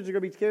emotions are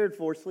going to be cared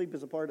for, sleep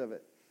is a part of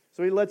it.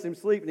 So he lets him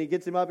sleep, and he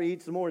gets him up and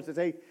eats some more and says,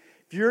 hey,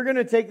 if you're going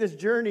to take this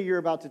journey you're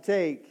about to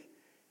take,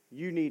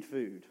 you need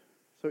food.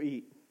 So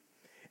eat.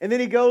 And then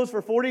he goes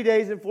for 40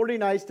 days and 40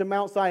 nights to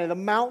Mount Sinai, the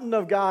mountain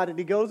of God, and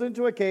he goes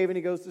into a cave and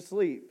he goes to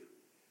sleep.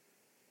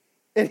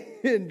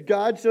 And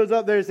God shows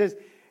up there and says,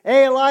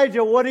 hey,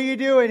 Elijah, what are you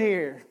doing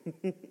here?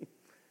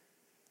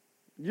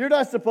 You're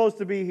not supposed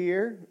to be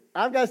here.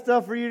 I've got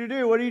stuff for you to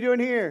do. What are you doing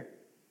here?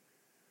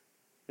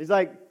 He's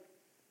like,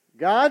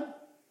 God,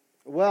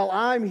 well,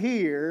 I'm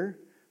here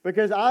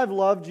because I've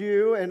loved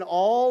you and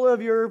all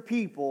of your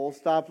people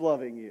stopped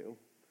loving you.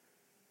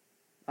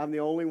 I'm the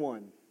only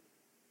one.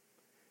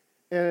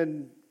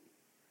 And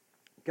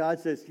God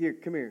says, here,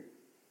 come here.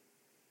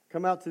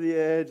 Come out to the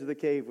edge of the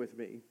cave with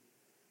me.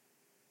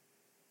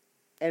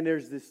 And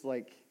there's this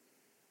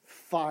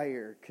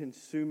fire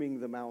consuming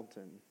the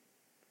mountain.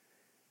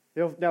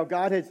 Now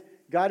God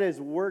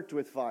has worked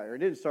with fire. It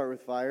didn't start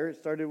with fire. It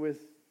started with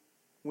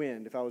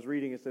wind. If I was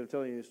reading instead of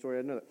telling you the story,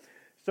 I'd know that.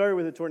 It started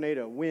with a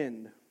tornado,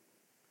 wind.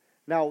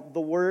 Now, the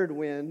word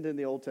wind in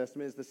the Old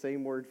Testament is the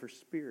same word for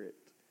spirit.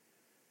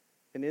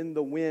 And in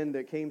the wind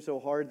that came so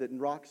hard that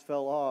rocks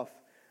fell off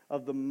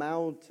of the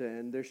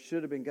mountain, there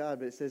should have been God,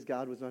 but it says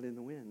God was not in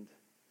the wind.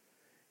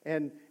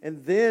 And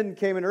then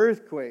came an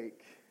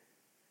earthquake.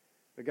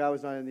 But God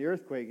was not in the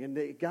earthquake. And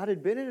God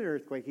had been in an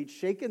earthquake. He'd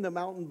shaken the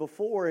mountain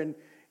before, and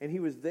he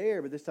was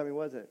there, but this time he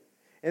wasn't.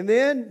 And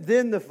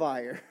then the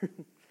fire.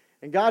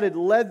 And God had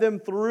led them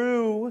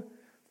through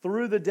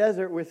the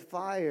desert with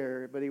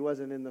fire, but he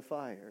wasn't in the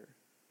fire.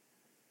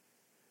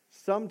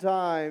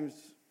 Sometimes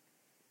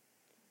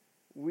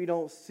we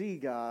don't see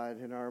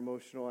God in our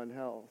emotional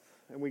unhealth.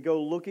 And we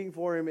go looking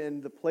for him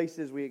in the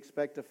places we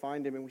expect to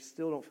find him, and we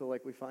still don't feel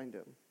like we find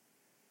him.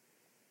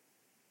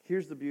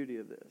 Here's the beauty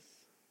of this.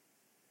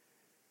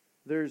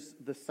 There's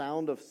the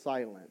sound of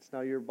silence.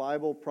 Now, your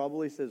Bible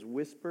probably says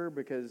whisper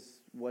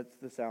because what's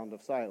the sound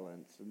of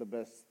silence? The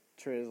best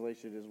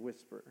translation is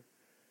whisper.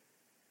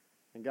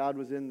 And God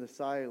was in the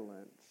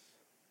silence.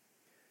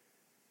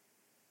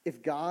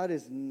 If God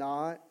is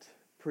not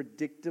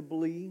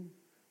predictably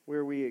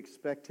where we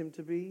expect him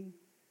to be,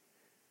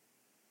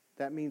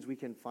 that means we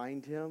can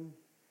find him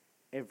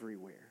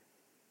everywhere.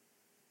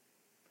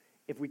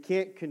 If we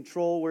can't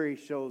control where he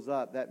shows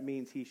up, that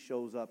means he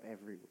shows up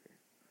everywhere.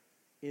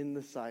 In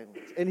the silence.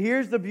 And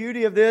here's the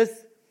beauty of this.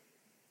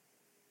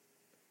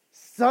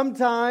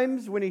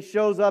 Sometimes when he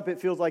shows up,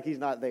 it feels like he's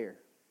not there.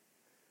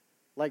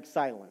 Like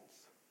silence.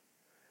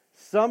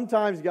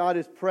 Sometimes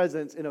God's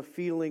presence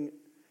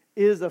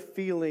is a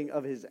feeling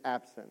of his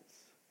absence.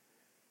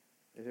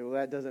 You say, well,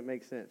 that doesn't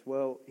make sense.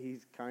 Well,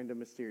 he's kind of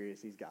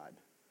mysterious. He's God.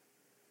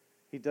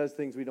 He does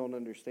things we don't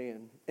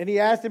understand. And he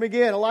asked him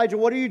again, Elijah,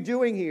 what are you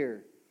doing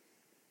here?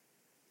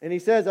 And he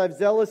says, I've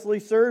zealously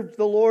served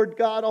the Lord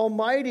God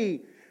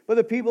Almighty. But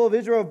the people of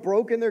Israel have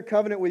broken their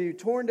covenant with you,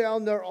 torn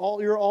down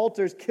your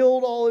altars,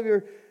 killed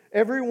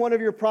every one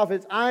of your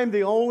prophets. I'm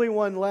the only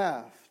one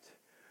left.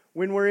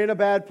 When we're in a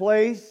bad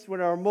place, when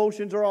our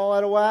emotions are all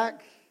out of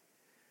whack,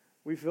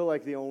 we feel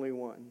like the only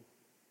one.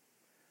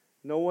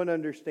 No one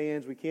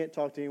understands. We can't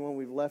talk to anyone.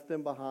 We've left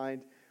them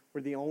behind.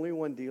 We're the only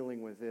one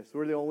dealing with this.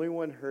 We're the only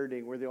one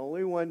hurting. We're the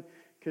only one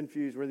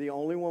confused. We're the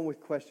only one with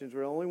questions.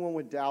 We're the only one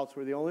with doubts.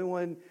 We're the only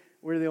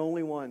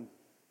one.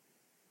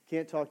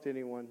 Can't talk to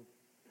anyone.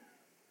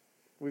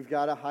 We've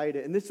got to hide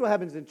it. And this is what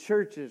happens in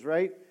churches,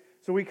 right?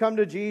 So we come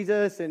to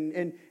Jesus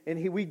and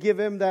we give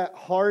him that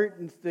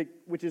heart,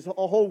 which is a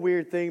whole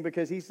weird thing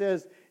because he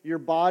says, your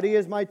body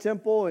is my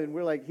temple. And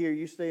we're like, here,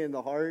 you stay in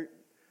the heart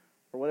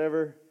or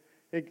whatever.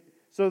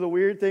 So the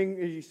weird thing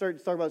is you start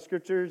to talk about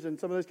scriptures and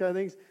some of those kind of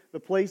things. The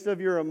place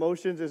of your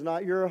emotions is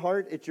not your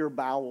heart, it's your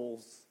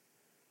bowels.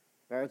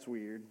 That's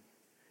weird.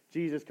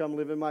 Jesus, come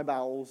live in my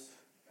bowels.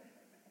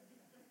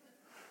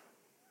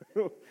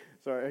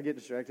 Sorry, I get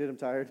distracted. I'm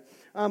tired.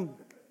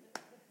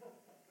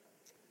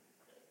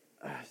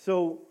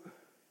 So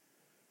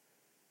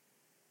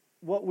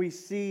what we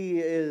see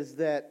is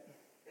that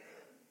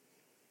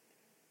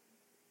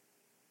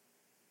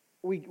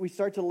we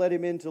start to let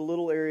him into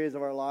little areas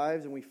of our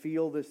lives, and we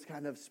feel this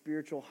kind of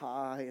spiritual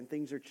high, and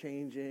things are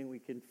changing. We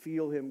can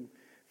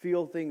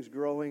feel things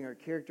growing. Our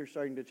character's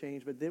starting to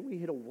change, but then we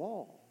hit a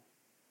wall.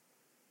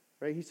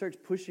 Right? He starts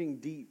pushing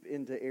deep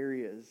into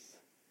areas.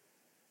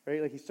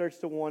 Right? Like he starts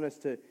to want us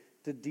to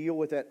deal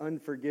with that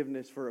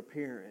unforgiveness for a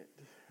parent.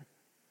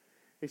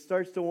 He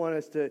starts to want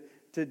us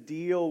to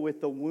deal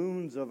with the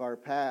wounds of our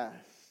past.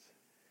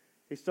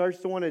 He starts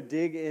to want to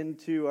dig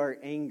into our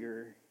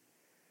anger.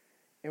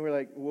 And we're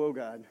like, whoa,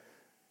 God.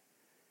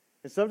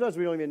 And sometimes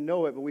we don't even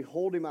know it, but we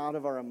hold him out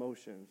of our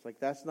emotions. Like,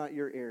 that's not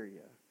your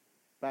area.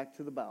 Back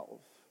to the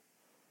bowels.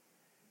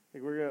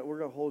 Like, we're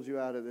gonna hold you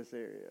out of this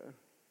area.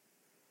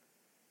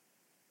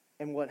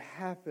 And what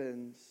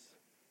happens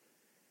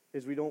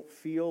is we don't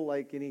feel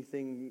like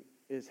anything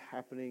is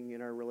happening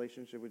in our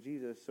relationship with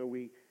Jesus, so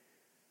we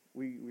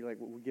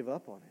give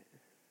up on it.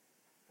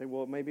 Like,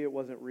 well, maybe it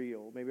wasn't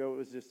real. Maybe it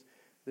was just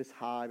this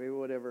high, maybe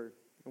whatever,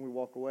 and we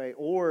walk away.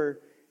 Or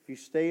if you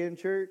stay in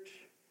church,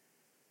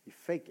 you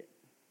fake it,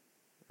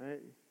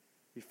 right?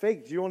 You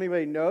fake it. You don't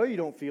even know you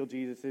don't feel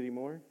Jesus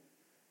anymore.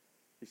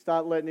 You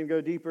stop letting him go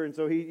deeper, and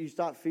so you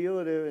stop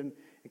feeling it, and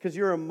because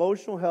your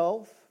emotional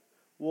health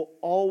will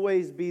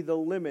always be the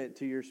limit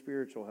to your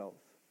spiritual health.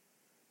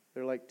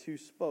 They're like two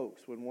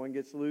spokes. When one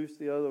gets loose,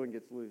 the other one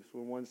gets loose.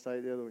 When one's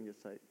tight, the other one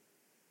gets tight.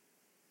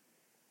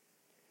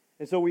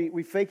 And so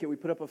we fake it. We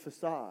put up a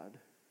facade.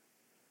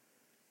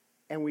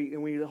 And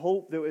we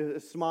hope that a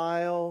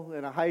smile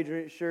and a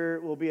hydrant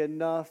shirt will be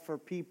enough for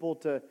people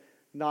to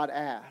not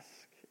ask.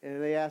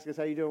 And they ask us,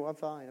 how you doing? I'm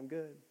fine. I'm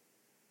good.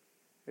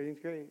 Everything's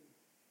great.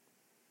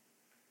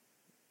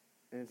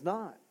 And it's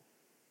not.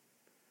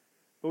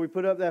 But we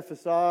put up that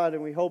facade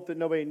and we hope that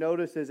nobody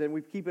notices, and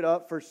we keep it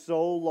up for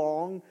so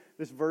long,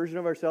 this version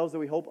of ourselves that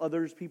we hope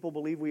people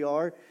believe we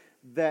are,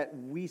 that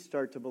we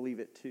start to believe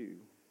it too.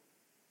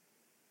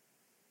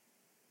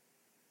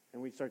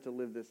 And we start to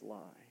live this lie.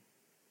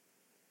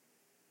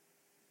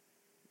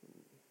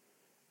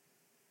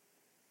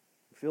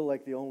 We feel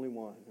like the only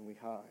one, and we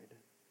hide.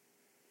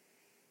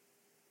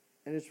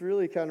 And it's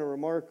really kind of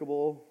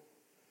remarkable.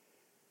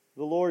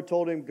 The Lord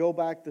told him, go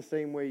back the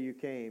same way you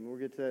came. We'll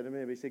get to that in a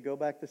minute. But he said, go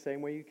back the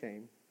same way you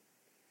came.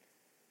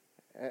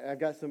 I've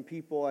got some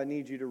people I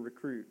need you to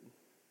recruit.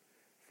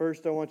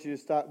 First, I want you to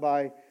stop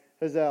by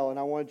Hazael, and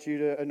I want you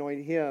to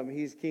anoint him.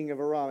 He's king of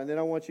Aram. And then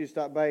I want you to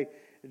stop by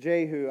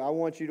Jehu. I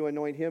want you to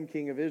anoint him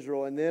king of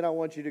Israel. And then I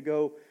want you to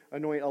go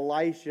anoint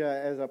Elisha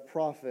as a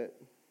prophet.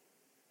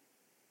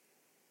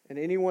 And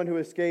anyone who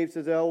escapes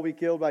Hazael will be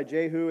killed by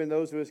Jehu, and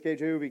those who escape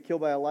Jehu will be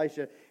killed by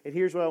Elisha. And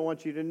here's what I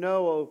want you to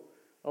know,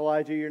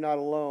 Elijah, you're not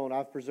alone.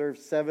 I've preserved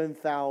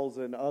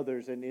 7,000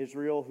 others in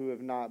Israel who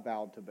have not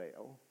bowed to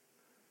Baal.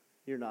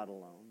 You're not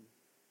alone.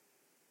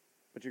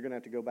 But you're going to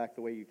have to go back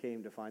the way you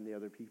came to find the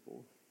other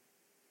people.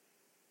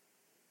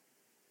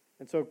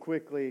 And so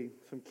quickly,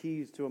 some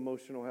keys to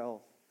emotional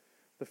health.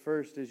 The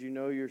first is you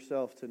know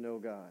yourself to know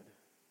God.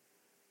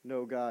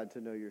 Know God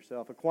to know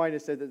yourself.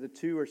 Aquinas said that the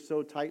two are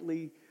so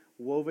tightly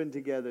woven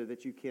together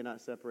that you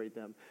cannot separate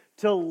them.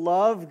 To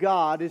love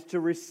God is to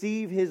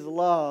receive his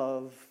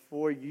love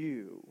for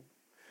you.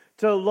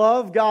 To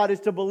love God is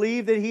to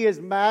believe that he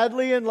is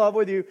madly in love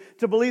with you.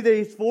 To believe that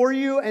he's for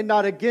you and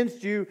not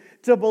against you.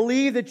 To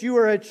believe that you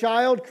are a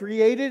child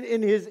created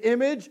in his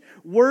image,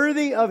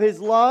 worthy of his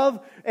love,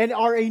 and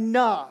are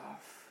enough.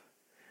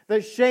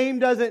 That shame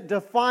doesn't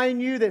define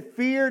you, that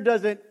fear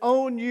doesn't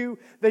own you,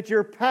 that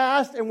your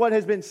past and what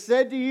has been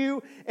said to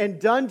you and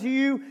done to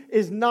you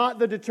is not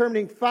the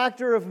determining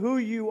factor of who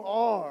you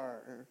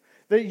are.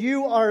 That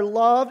you are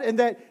loved, and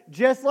that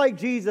just like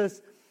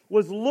Jesus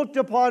was looked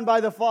upon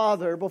by the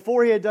Father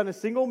before he had done a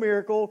single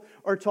miracle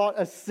or taught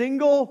a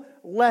single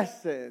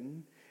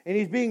lesson, and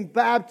he's being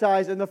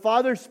baptized, and the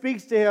Father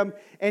speaks to him,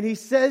 and he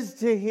says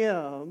to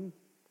him,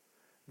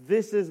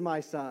 "This is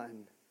my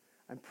Son.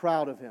 I'm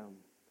proud of him.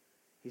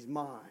 He's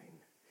mine."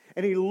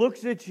 And he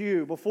looks at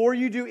you before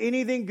you do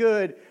anything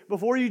good,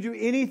 before you do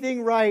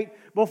anything right,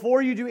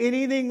 before you do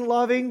anything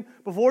loving,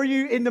 before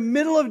you, in the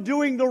middle of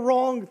doing the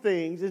wrong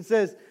things, and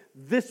says,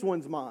 "This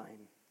one's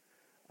mine.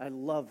 I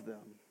love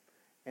them,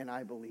 and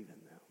I believe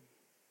in them."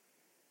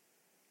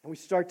 And we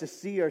start to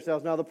see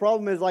ourselves. Now, the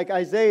problem is like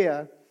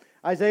Isaiah.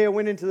 Isaiah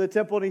went into the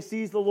temple and he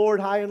sees the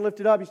Lord high and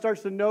lifted up. He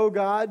starts to know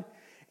God,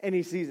 and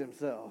he sees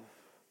himself.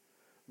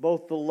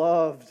 Both the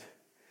loved,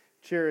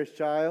 cherished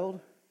child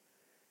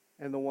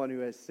and the one who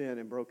has sin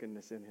and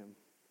brokenness in him.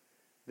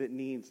 that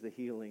needs the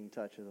healing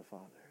touch of the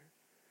Father.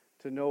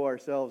 To know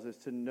ourselves is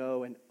to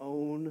know and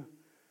own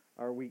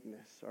our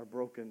weakness, our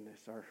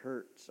brokenness, our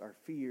hurts, our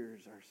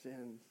fears, our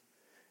sins,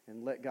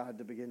 and let God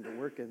to begin to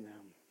work in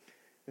them.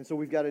 And so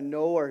we've got to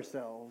know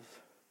ourselves.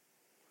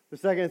 The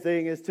second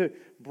thing is to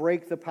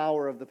break the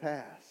power of the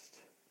past,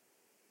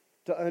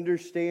 to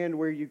understand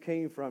where you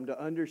came from,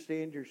 to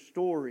understand your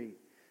story.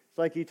 It's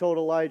like he told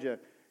Elijah,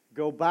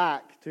 go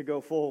back to go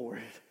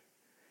forward.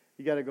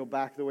 You got to go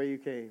back the way you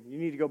came. You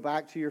need to go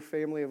back to your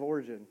family of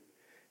origin.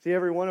 See,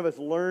 every one of us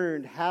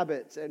learned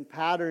habits and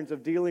patterns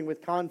of dealing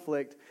with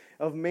conflict,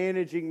 of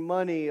managing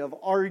money, of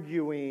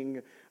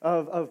arguing,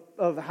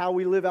 of how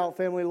we live out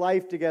family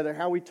life together,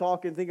 how we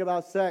talk and think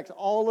about sex,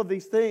 all of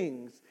these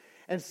things.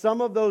 And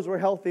some of those were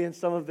healthy and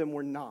some of them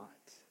were not.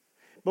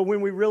 But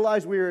when we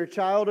realize we are a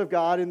child of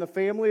God in the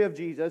family of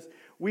Jesus,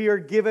 we are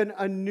given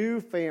a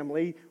new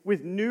family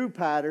with new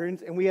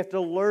patterns, and we have to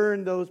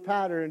learn those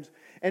patterns.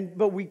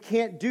 But we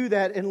can't do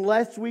that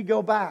unless we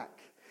go back.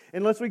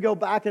 Unless we go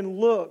back and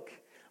look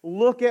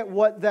at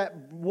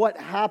what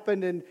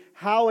happened and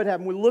how it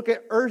happened. We look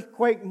at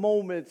earthquake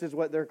moments is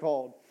what they're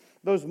called.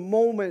 Those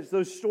moments,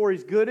 those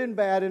stories, good and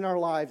bad in our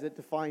lives that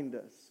defined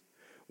us.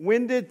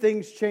 When did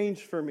things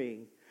change for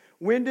me?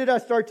 When did I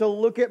start to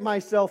look at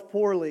myself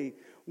poorly?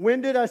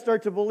 When did I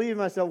start to believe in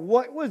myself?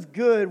 What was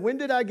good? When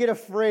did I get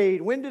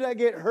afraid? When did I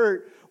get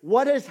hurt?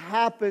 What has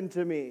happened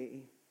to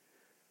me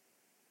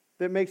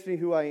that makes me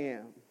who I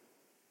am?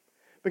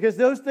 Because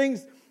those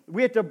things,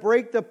 we have to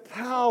break the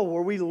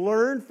power. We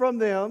learn from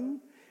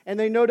them, and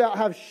they no doubt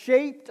have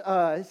shaped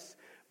us,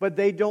 but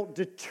they don't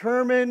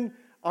determine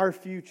our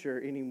future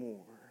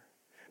anymore.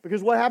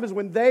 Because what happens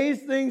when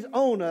these things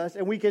own us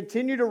and we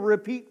continue to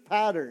repeat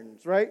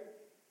patterns, right?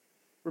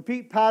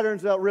 Repeat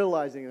patterns without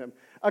realizing them.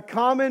 A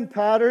common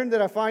pattern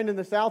that I find in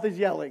the South is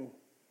yelling.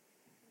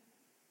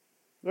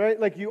 Right?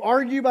 Like you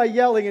argue by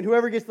yelling and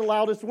whoever gets the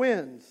loudest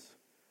wins.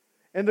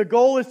 And the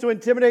goal is to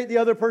intimidate the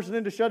other person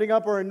into shutting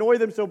up or annoy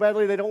them so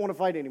badly they don't want to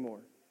fight anymore.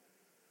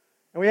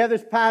 And we have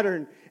this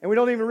pattern and we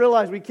don't even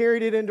realize we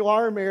carried it into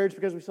our marriage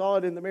because we saw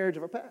it in the marriage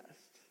of our past.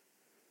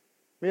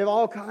 We have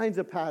all kinds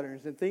of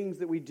patterns and things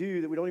that we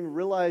do that we don't even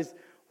realize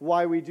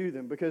why we do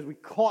them because we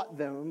caught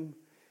them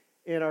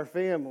in our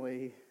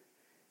family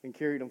and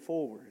carried them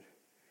forward.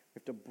 We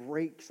have to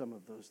break some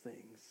of those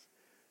things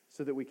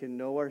so that we can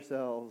know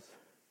ourselves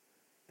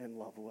and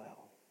love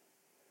well.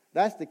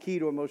 That's the key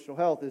to emotional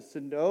health, is to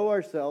know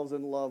ourselves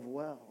and love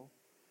well.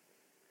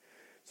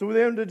 So with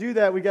them to do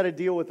that, we got to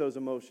deal with those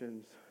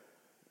emotions.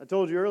 I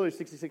told you earlier,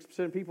 66%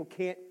 of people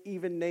can't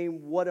even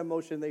name what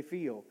emotion they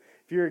feel.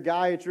 If you're a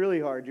guy, it's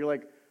really hard. You're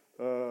like,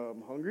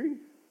 I'm hungry,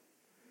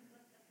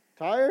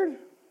 tired,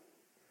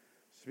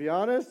 to be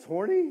honest,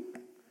 horny.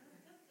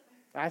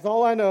 That's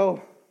all I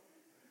know.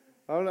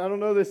 I don't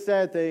know this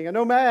sad thing. I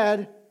know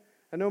mad,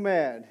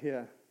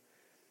 yeah.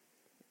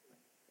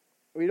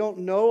 We don't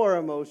know our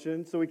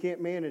emotions, so we can't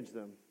manage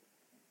them.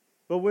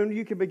 But when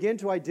you can begin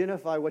to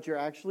identify what you're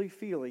actually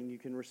feeling, you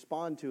can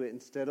respond to it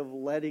instead of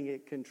letting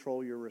it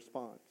control your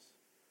response.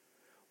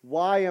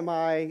 Why am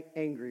I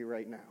angry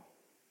right now?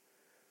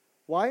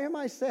 Why am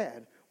I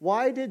sad?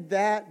 Why did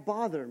that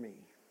bother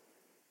me?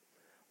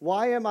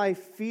 Why am I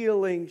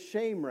feeling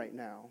shame right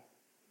now?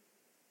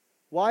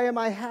 Why am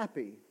I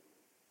happy?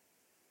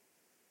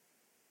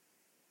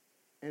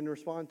 And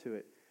respond to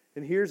it.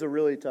 And here's a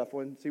really tough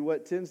one. See,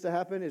 what tends to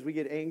happen is we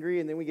get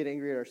angry and then we get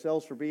angry at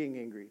ourselves for being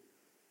angry.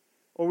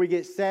 Or we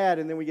get sad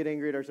and then we get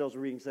angry at ourselves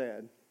for being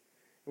sad.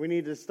 We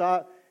need to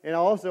stop and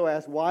also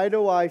ask, why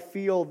do I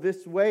feel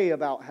this way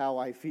about how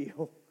I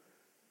feel?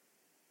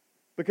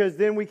 Because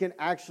then we can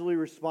actually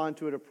respond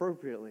to it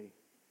appropriately.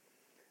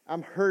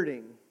 I'm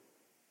hurting.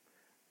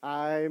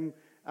 I'm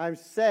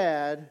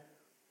sad.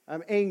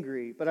 I'm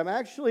angry. But I'm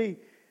actually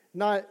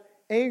not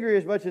angry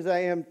as much as I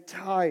am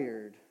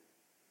tired.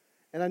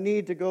 And I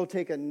need to go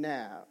take a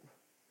nap.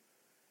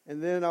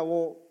 And then I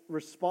won't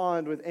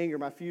respond with anger.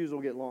 My fuse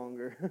will get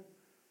longer.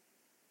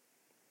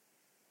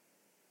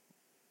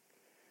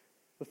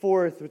 The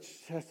fourth, which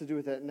has to do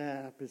with that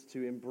nap, is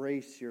to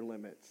embrace your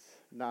limits,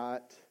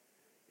 not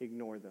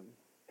ignore them.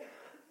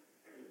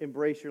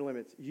 Embrace your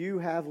limits. You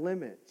have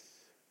limits.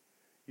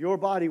 Your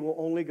body will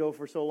only go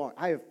for so long.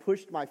 I have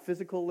pushed my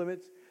physical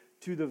limits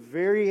to the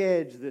very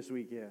edge this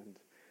weekend.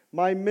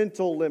 My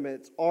mental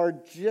limits are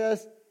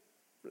just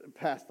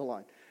past the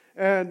line.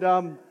 And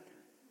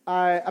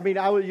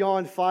I would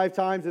yawn 5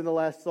 times in the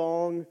last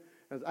song.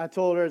 I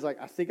told her,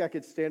 I think I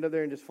could stand up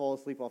there and just fall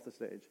asleep off the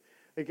stage.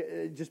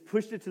 Just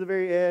pushed it to the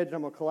very edge.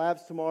 I'm going to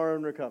collapse tomorrow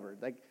and recover.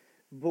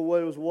 But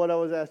what I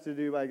was asked to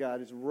do by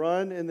God is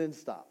run and then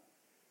stop.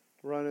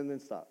 Run and then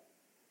stop.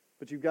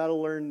 But you've got to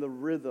learn the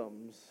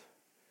rhythms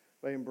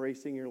by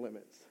embracing your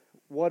limits.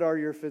 What are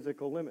your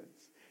physical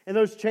limits? And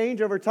those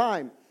change over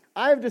time.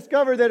 I've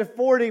discovered that at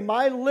 40,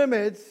 my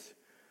limits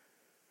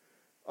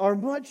are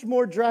much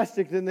more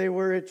drastic than they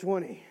were at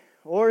 20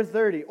 or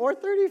 30 or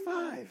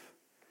 35.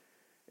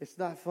 It's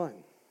not fun.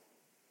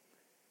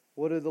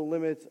 What are the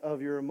limits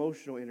of your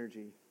emotional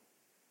energy?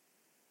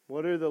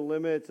 What are the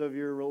limits of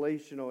your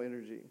relational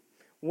energy?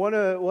 What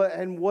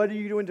are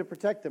you doing to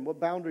protect them? What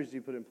boundaries do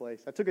you put in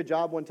place? I took a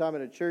job one time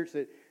at a church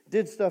that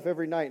did stuff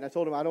every night, and I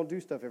told them I don't do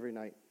stuff every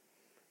night.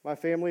 My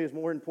family is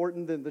more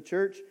important than the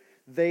church.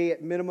 They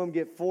at minimum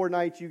get 4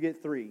 nights, you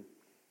get 3.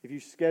 If you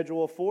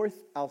schedule a 4th,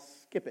 I'll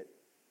skip it.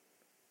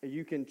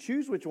 You can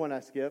choose which one I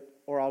skip,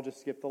 or I'll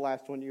just skip the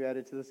last one you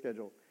added to the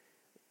schedule.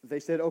 They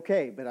said,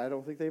 okay, but I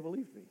don't think they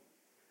believed me.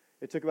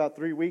 It took about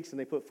 3 weeks, and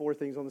they put 4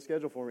 things on the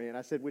schedule for me. And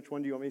I said, which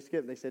one do you want me to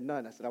skip? And they said,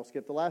 none. I said, I'll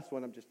skip the last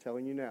one. I'm just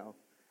telling you now.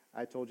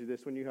 I told you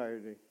this when you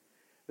hired me.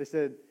 They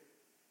said,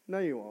 no,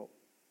 you won't.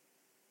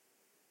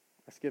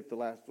 I skipped the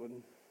last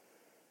one.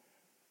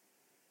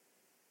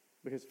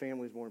 Because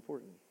family is more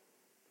important.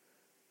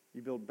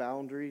 You build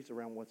boundaries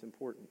around what's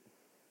important.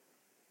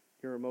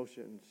 Your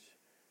emotions,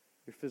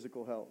 your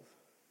physical health,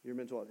 your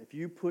mental health. If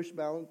you push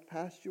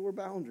past your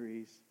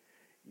boundaries,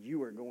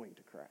 you are going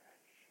to crash.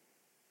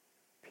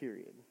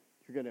 Period.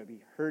 You're going to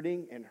be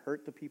hurting and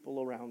hurt the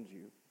people around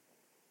you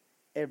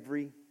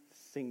every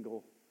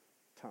single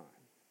time.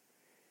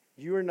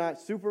 You are not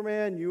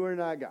Superman. You are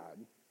not God.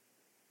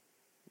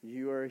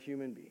 You are a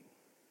human being.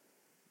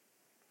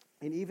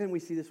 And even we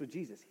see this with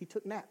Jesus. He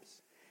took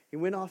naps. He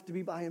went off to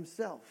be by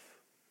himself.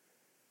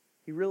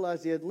 He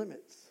realized he had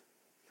limits.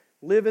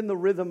 Live in the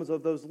rhythms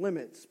of those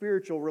limits.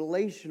 Spiritual,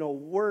 relational,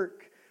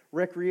 work,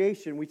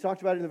 recreation. We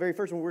talked about it in the very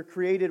first one. We're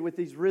created with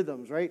these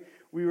rhythms, right?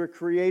 We were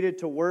created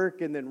to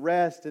work and then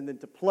rest and then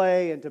to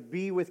play and to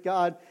be with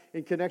God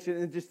in connection.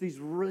 And just these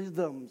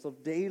rhythms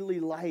of daily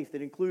life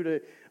that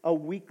include a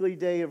weekly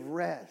day of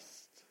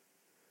rest,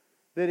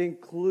 that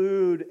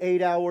include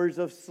 8 hours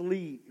of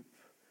sleep,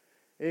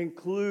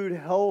 include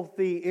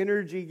healthy,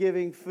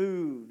 energy-giving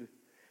food,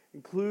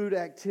 include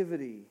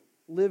activity,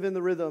 live in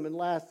the rhythm. And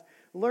last,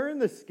 learn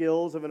the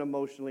skills of an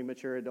emotionally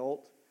mature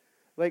adult.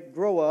 Like,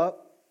 grow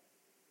up.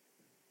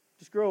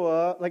 Just grow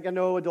up. Like, I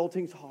know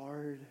adulting's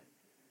hard.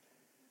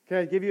 Can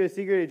I give you a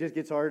secret? It just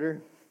gets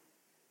harder.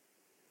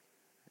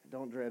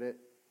 Don't dread it.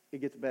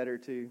 It gets better,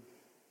 too.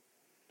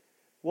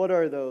 What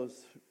are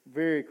those?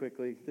 Very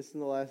quickly. This is the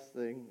last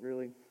thing,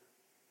 really.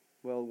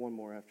 Well, one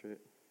more after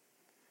it.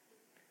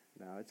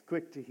 Now, it's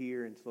quick to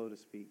hear and slow to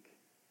speak.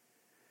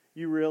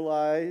 You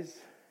realize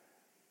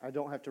I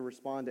don't have to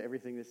respond to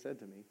everything that's said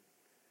to me,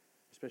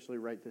 especially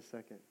right this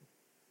second.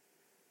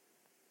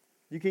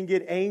 You can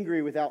get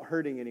angry without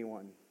hurting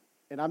anyone.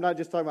 And I'm not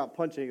just talking about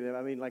punching them,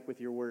 I mean like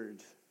with your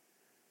words.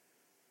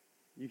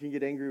 You can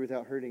get angry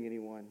without hurting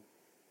anyone.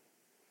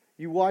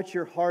 You watch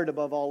your heart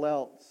above all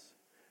else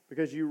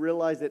because you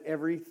realize that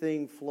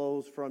everything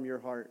flows from your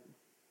heart.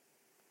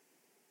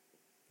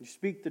 You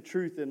speak the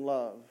truth in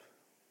love.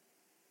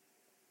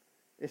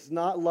 It's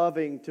not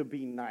loving to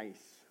be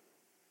nice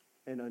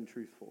and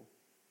untruthful.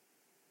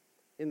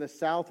 In the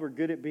South, we're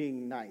good at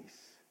being nice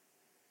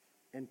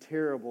and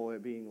terrible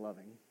at being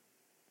loving.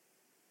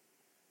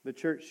 The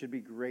church should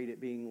be great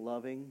at being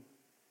loving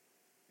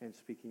and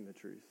speaking the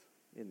truth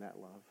in that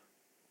love.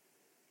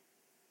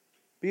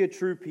 Be a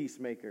true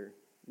peacemaker,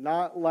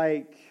 not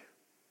like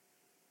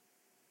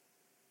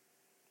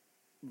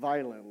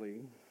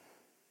violently,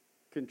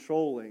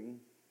 controlling,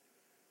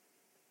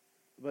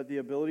 but the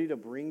ability to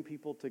bring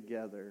people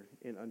together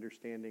in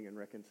understanding and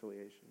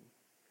reconciliation.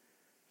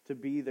 To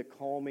be the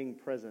calming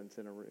presence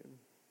in a room.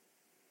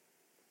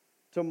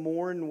 To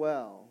mourn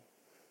well.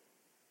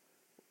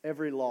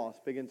 Every loss,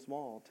 big and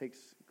small, takes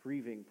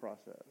grieving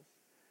process.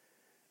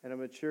 And a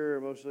mature,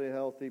 emotionally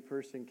healthy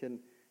person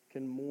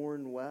can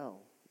mourn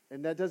well.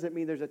 And that doesn't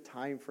mean there's a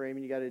time frame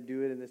and you got to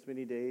do it in this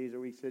many days. Or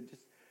we said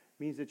just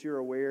means that you're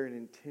aware and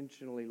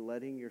intentionally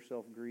letting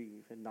yourself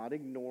grieve and not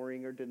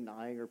ignoring or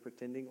denying or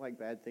pretending like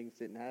bad things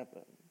didn't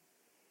happen.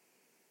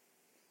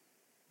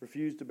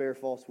 Refuse to bear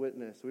false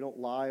witness. We don't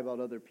lie about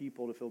other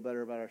people to feel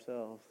better about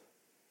ourselves.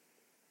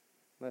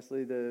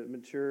 Lastly, the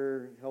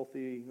mature,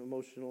 healthy,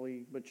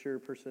 emotionally mature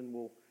person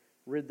will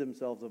rid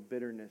themselves of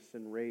bitterness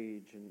and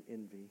rage and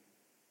envy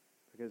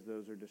because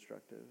those are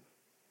destructive.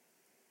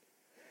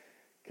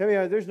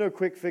 There's no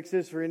quick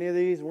fixes for any of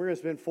these. We're going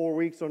to spend 4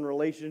 weeks on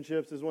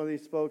relationships as one of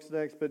these folks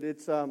next, but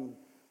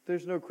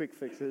there's no quick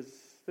fixes.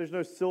 There's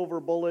no silver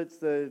bullets.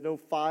 There's no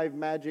 5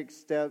 magic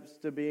steps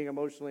to being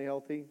emotionally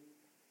healthy.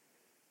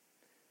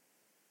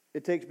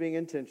 It takes being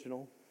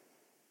intentional.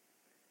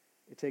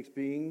 It takes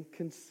being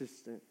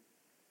consistent.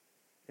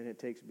 And it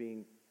takes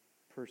being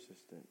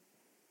persistent.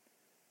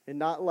 And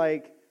not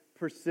like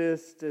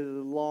persist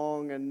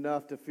long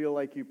enough to feel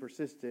like you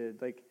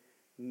persisted. Like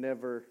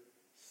never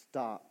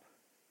stop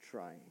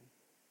trying.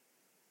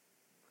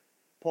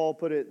 Paul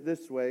put it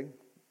this way.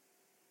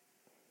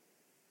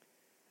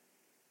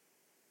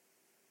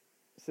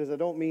 He says, I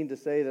don't mean to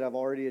say that I've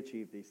already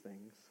achieved these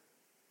things.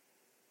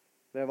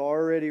 That I've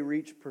already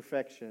reached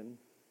perfection.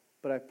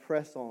 But I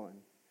press on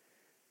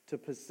to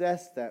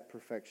possess that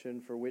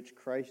perfection for which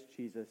Christ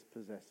Jesus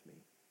possessed me,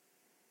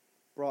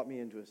 brought me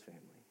into his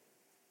family.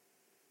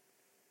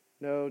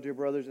 No, dear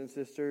brothers and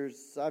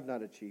sisters, I've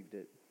not achieved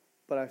it,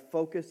 but I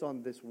focus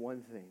on this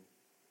one thing,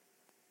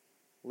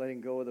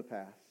 letting go of the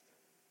past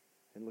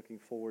and looking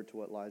forward to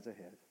what lies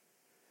ahead.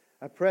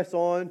 I press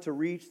on to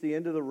reach the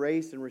end of the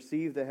race and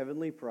receive the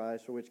heavenly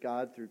prize for which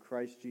God, through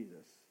Christ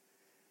Jesus,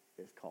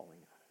 is calling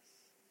us.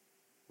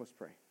 Let's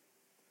pray.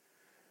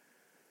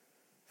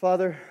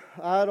 Father,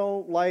 I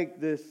don't like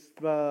this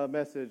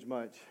message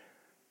much.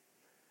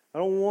 I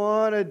don't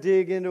want to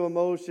dig into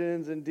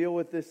emotions and deal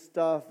with this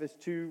stuff. It's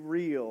too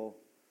real.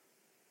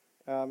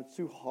 It's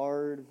too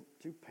hard,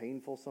 too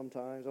painful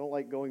sometimes. I don't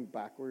like going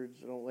backwards.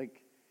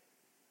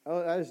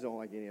 I just don't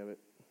like any of it.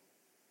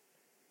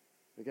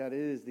 But God, it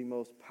is the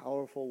most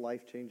powerful,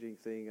 life-changing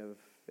thing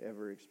I've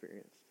ever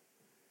experienced.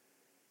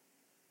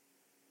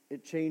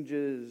 It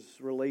changes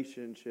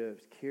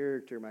relationships,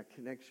 character, my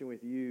connection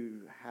with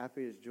you,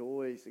 happiness,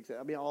 joy, success.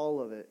 I mean, all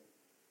of it.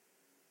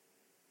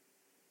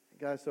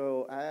 God,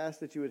 so I ask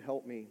that you would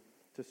help me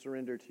to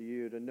surrender to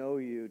you, to know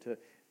you, to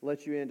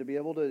let you in, to be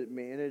able to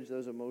manage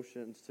those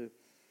emotions,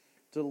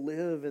 to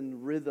live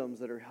in rhythms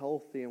that are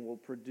healthy and will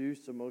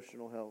produce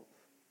emotional health.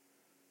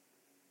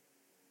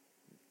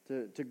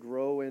 To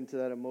grow into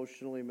that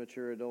emotionally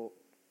mature adult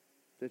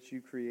that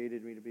you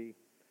created me to be.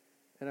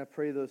 And I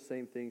pray those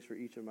same things for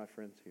each of my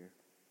friends here.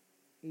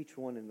 Each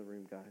one in the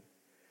room, God.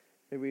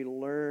 May we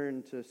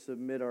learn to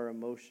submit our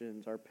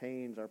emotions, our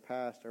pains, our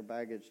past, our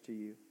baggage to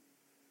you.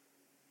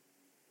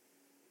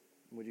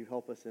 Would you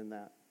help us in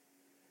that?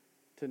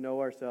 To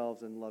know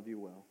ourselves and love you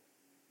well.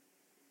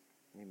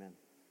 Amen.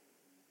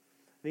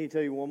 I need to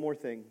tell you one more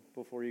thing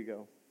before you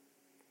go.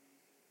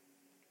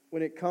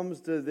 When it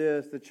comes to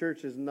this, the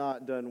church has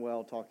not done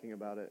well talking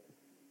about it.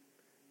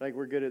 Like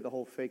we're good at the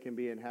whole fake and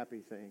being happy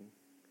thing.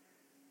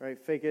 Right?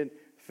 Faking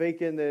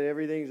that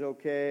everything's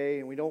okay,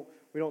 and we don't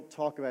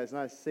talk about it. It's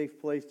not a safe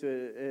place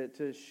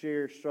to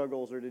share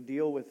struggles or to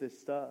deal with this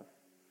stuff.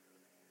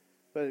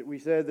 But we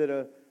said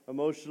that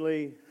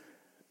emotionally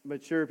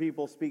mature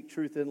people speak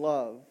truth in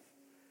love.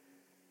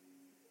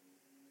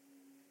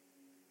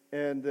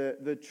 And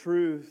the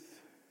truth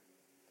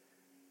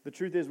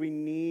is we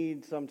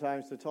need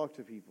sometimes to talk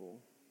to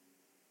people.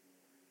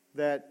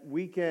 That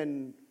we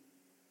can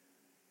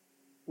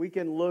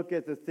look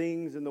at the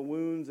things and the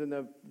wounds and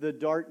the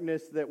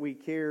darkness that we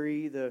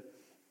carry, the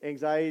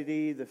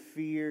anxiety, the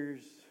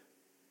fears.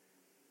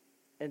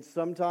 And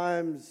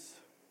sometimes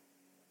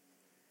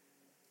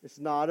it's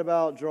not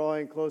about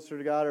drawing closer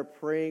to God or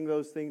praying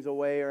those things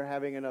away or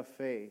having enough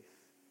faith.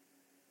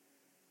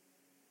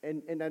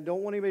 And I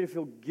don't want anybody to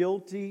feel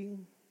guilty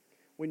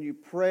when you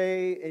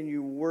pray and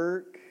you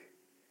work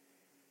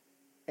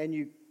and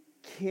you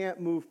can't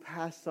move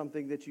past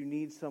something that you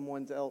need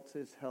someone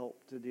else's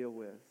help to deal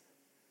with.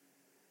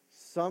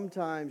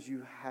 Sometimes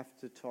you have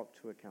to talk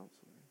to a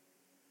counselor.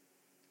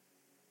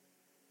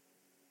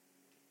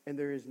 And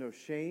there is no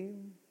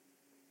shame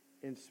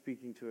in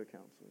speaking to a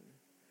counselor.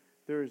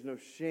 There is no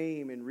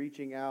shame in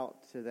reaching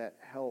out to that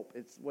help.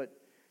 It's what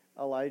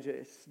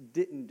Elijah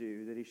didn't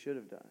do that he should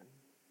have done.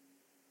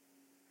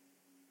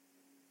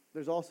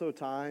 There's also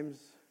times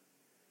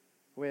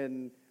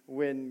when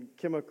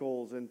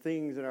chemicals and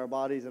things in our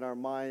bodies and our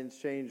minds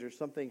change or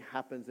something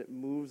happens that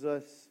moves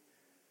us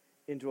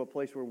into a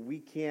place where we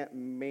can't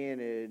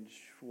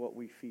manage what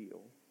we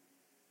feel.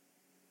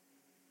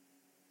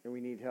 And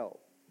we need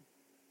help.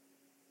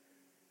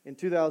 In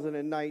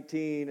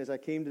 2019, as I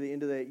came to the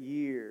end of that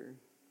year,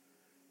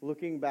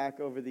 looking back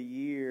over the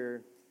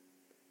year,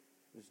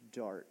 it was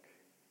dark.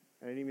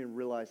 I didn't even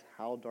realize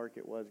how dark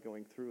it was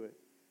going through it.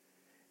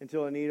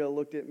 Until Anita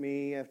looked at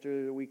me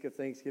after the week of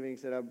Thanksgiving and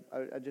said,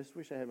 I just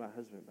wish I had my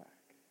husband back.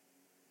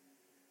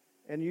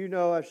 And you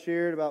know I've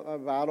shared about my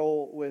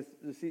battle with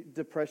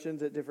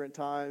depressions at different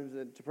times,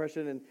 and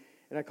depression, and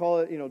I call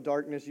it,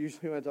 darkness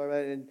usually when I talk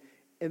about it.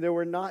 And there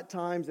were not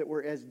times that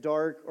were as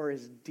dark or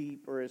as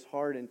deep or as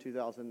hard in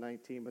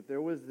 2019, but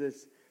there was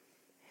this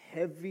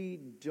heavy,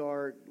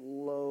 dark,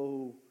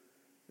 lowness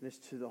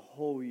to the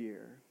whole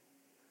year.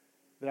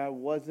 That I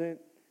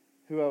wasn't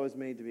who I was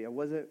made to be. I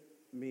wasn't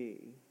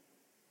me.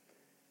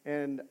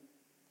 And I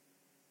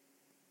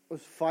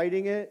was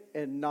fighting it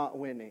and not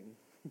winning.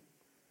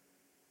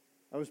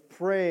 I was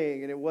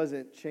praying and it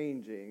wasn't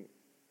changing.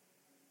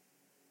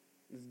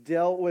 I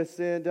dealt with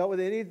sin, dealt with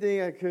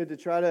anything I could to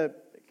try to,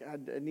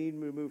 God, I need to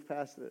move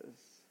past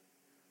this.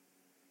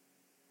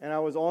 And I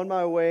was on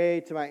my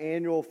way to my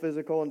annual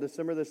physical on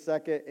December the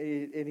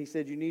 2nd, and he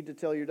said, you need to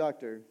tell your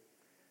doctor.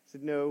 I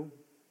said, no.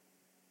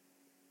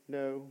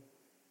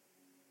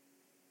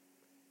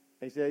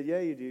 He said, yeah,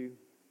 you do.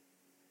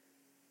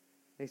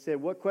 He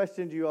said, what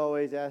question do you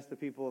always ask the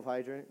people of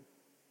Hydrant?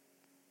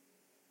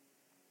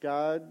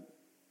 God,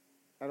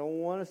 I don't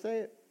want to say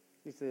it.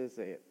 He said,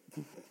 say it.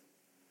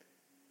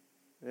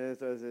 And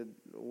so I said,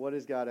 what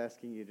is God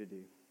asking you to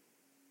do?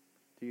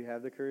 Do you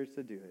have the courage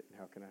to do it? And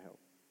how can I help?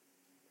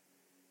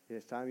 And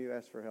it's time you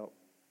ask for help.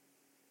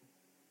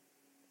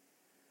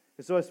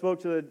 And so I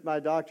spoke to my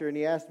doctor, and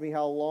he asked me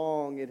how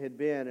long it had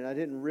been, and I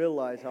didn't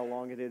realize how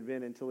long it had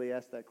been until he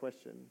asked that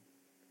question.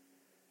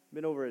 It's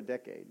been over a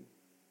decade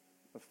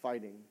of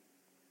fighting,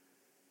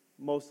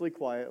 mostly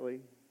quietly,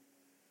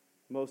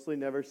 mostly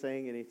never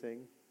saying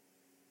anything.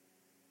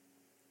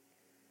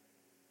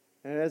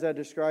 And as I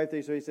described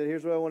things, so he said,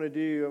 here's what I want to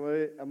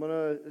do. I'm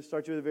going to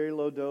start you with a very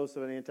low dose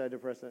of an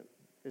antidepressant.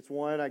 It's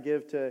one I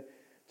give to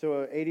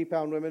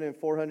 80-pound women and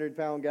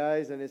 400-pound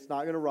guys, and it's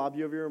not going to rob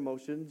you of your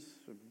emotions.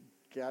 I've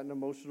gotten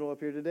emotional up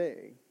here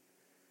today.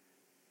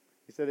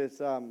 He said it's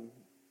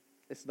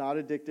not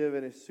addictive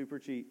and it's super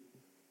cheap.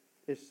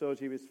 It's so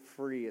cheap, it's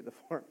free at the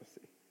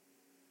pharmacy.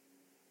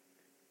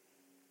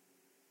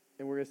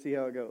 And we're going to see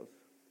how it goes.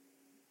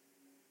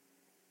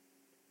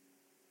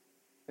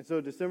 And so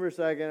December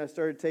 2nd, I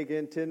started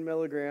taking 10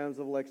 milligrams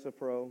of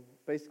Lexapro.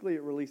 Basically,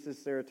 it releases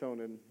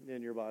serotonin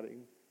in your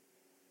body.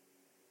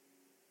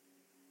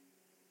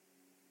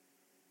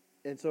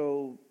 And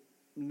so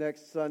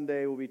next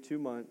Sunday will be 2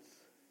 months,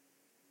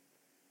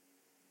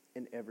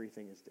 and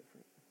everything is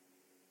different.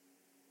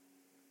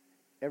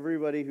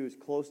 Everybody who's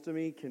close to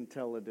me can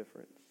tell a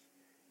difference.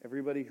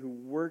 Everybody who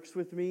works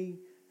with me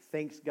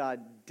thanks God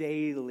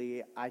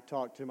daily I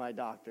talk to my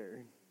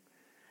doctor.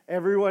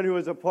 Everyone who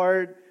was a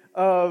part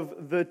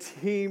of the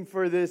team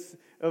for this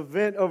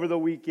event over the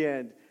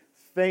weekend,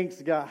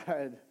 thanks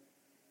God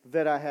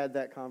that I had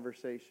that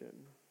conversation.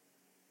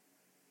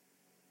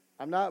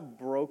 I'm not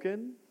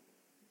broken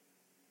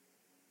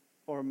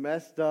or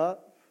messed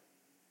up,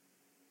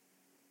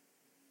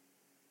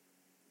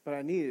 but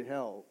I needed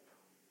help.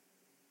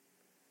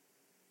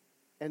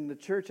 And the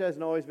church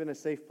hasn't always been a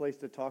safe place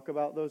to talk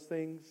about those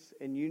things,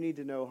 and you need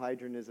to know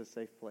Hydrant is a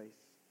safe place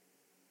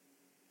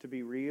to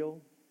be real,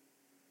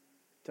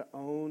 to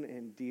own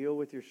and deal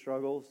with your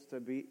struggles, to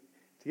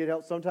get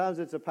help. Sometimes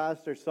it's a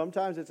pastor,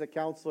 sometimes it's a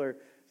counselor,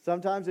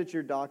 sometimes it's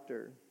your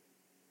doctor.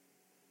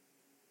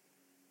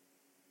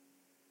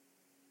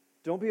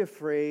 Don't be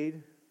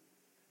afraid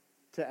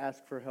to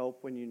ask for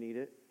help when you need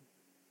it.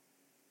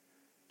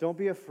 Don't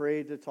be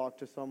afraid to talk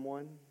to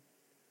someone.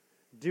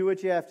 Do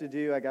what you have to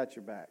do. I got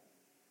your back.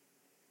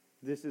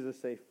 This is a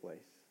safe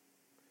place.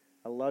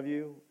 I love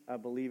you. I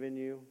believe in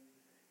you.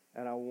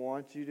 And I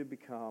want you to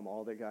become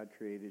all that God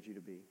created you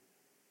to be.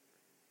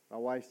 My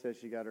wife says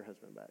she got her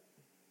husband back.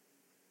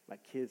 My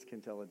kids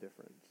can tell a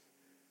difference.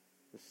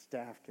 The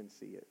staff can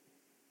see it.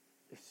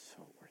 It's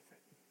so worth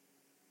it.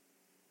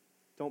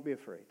 Don't be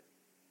afraid.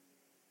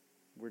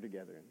 We're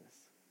together in this.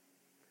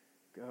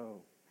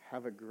 Go.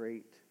 Have a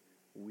great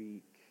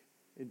week.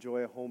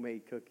 Enjoy a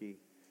homemade cookie.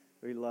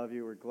 We love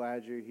you. We're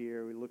glad you're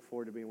here. We look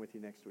forward to being with you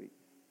next week.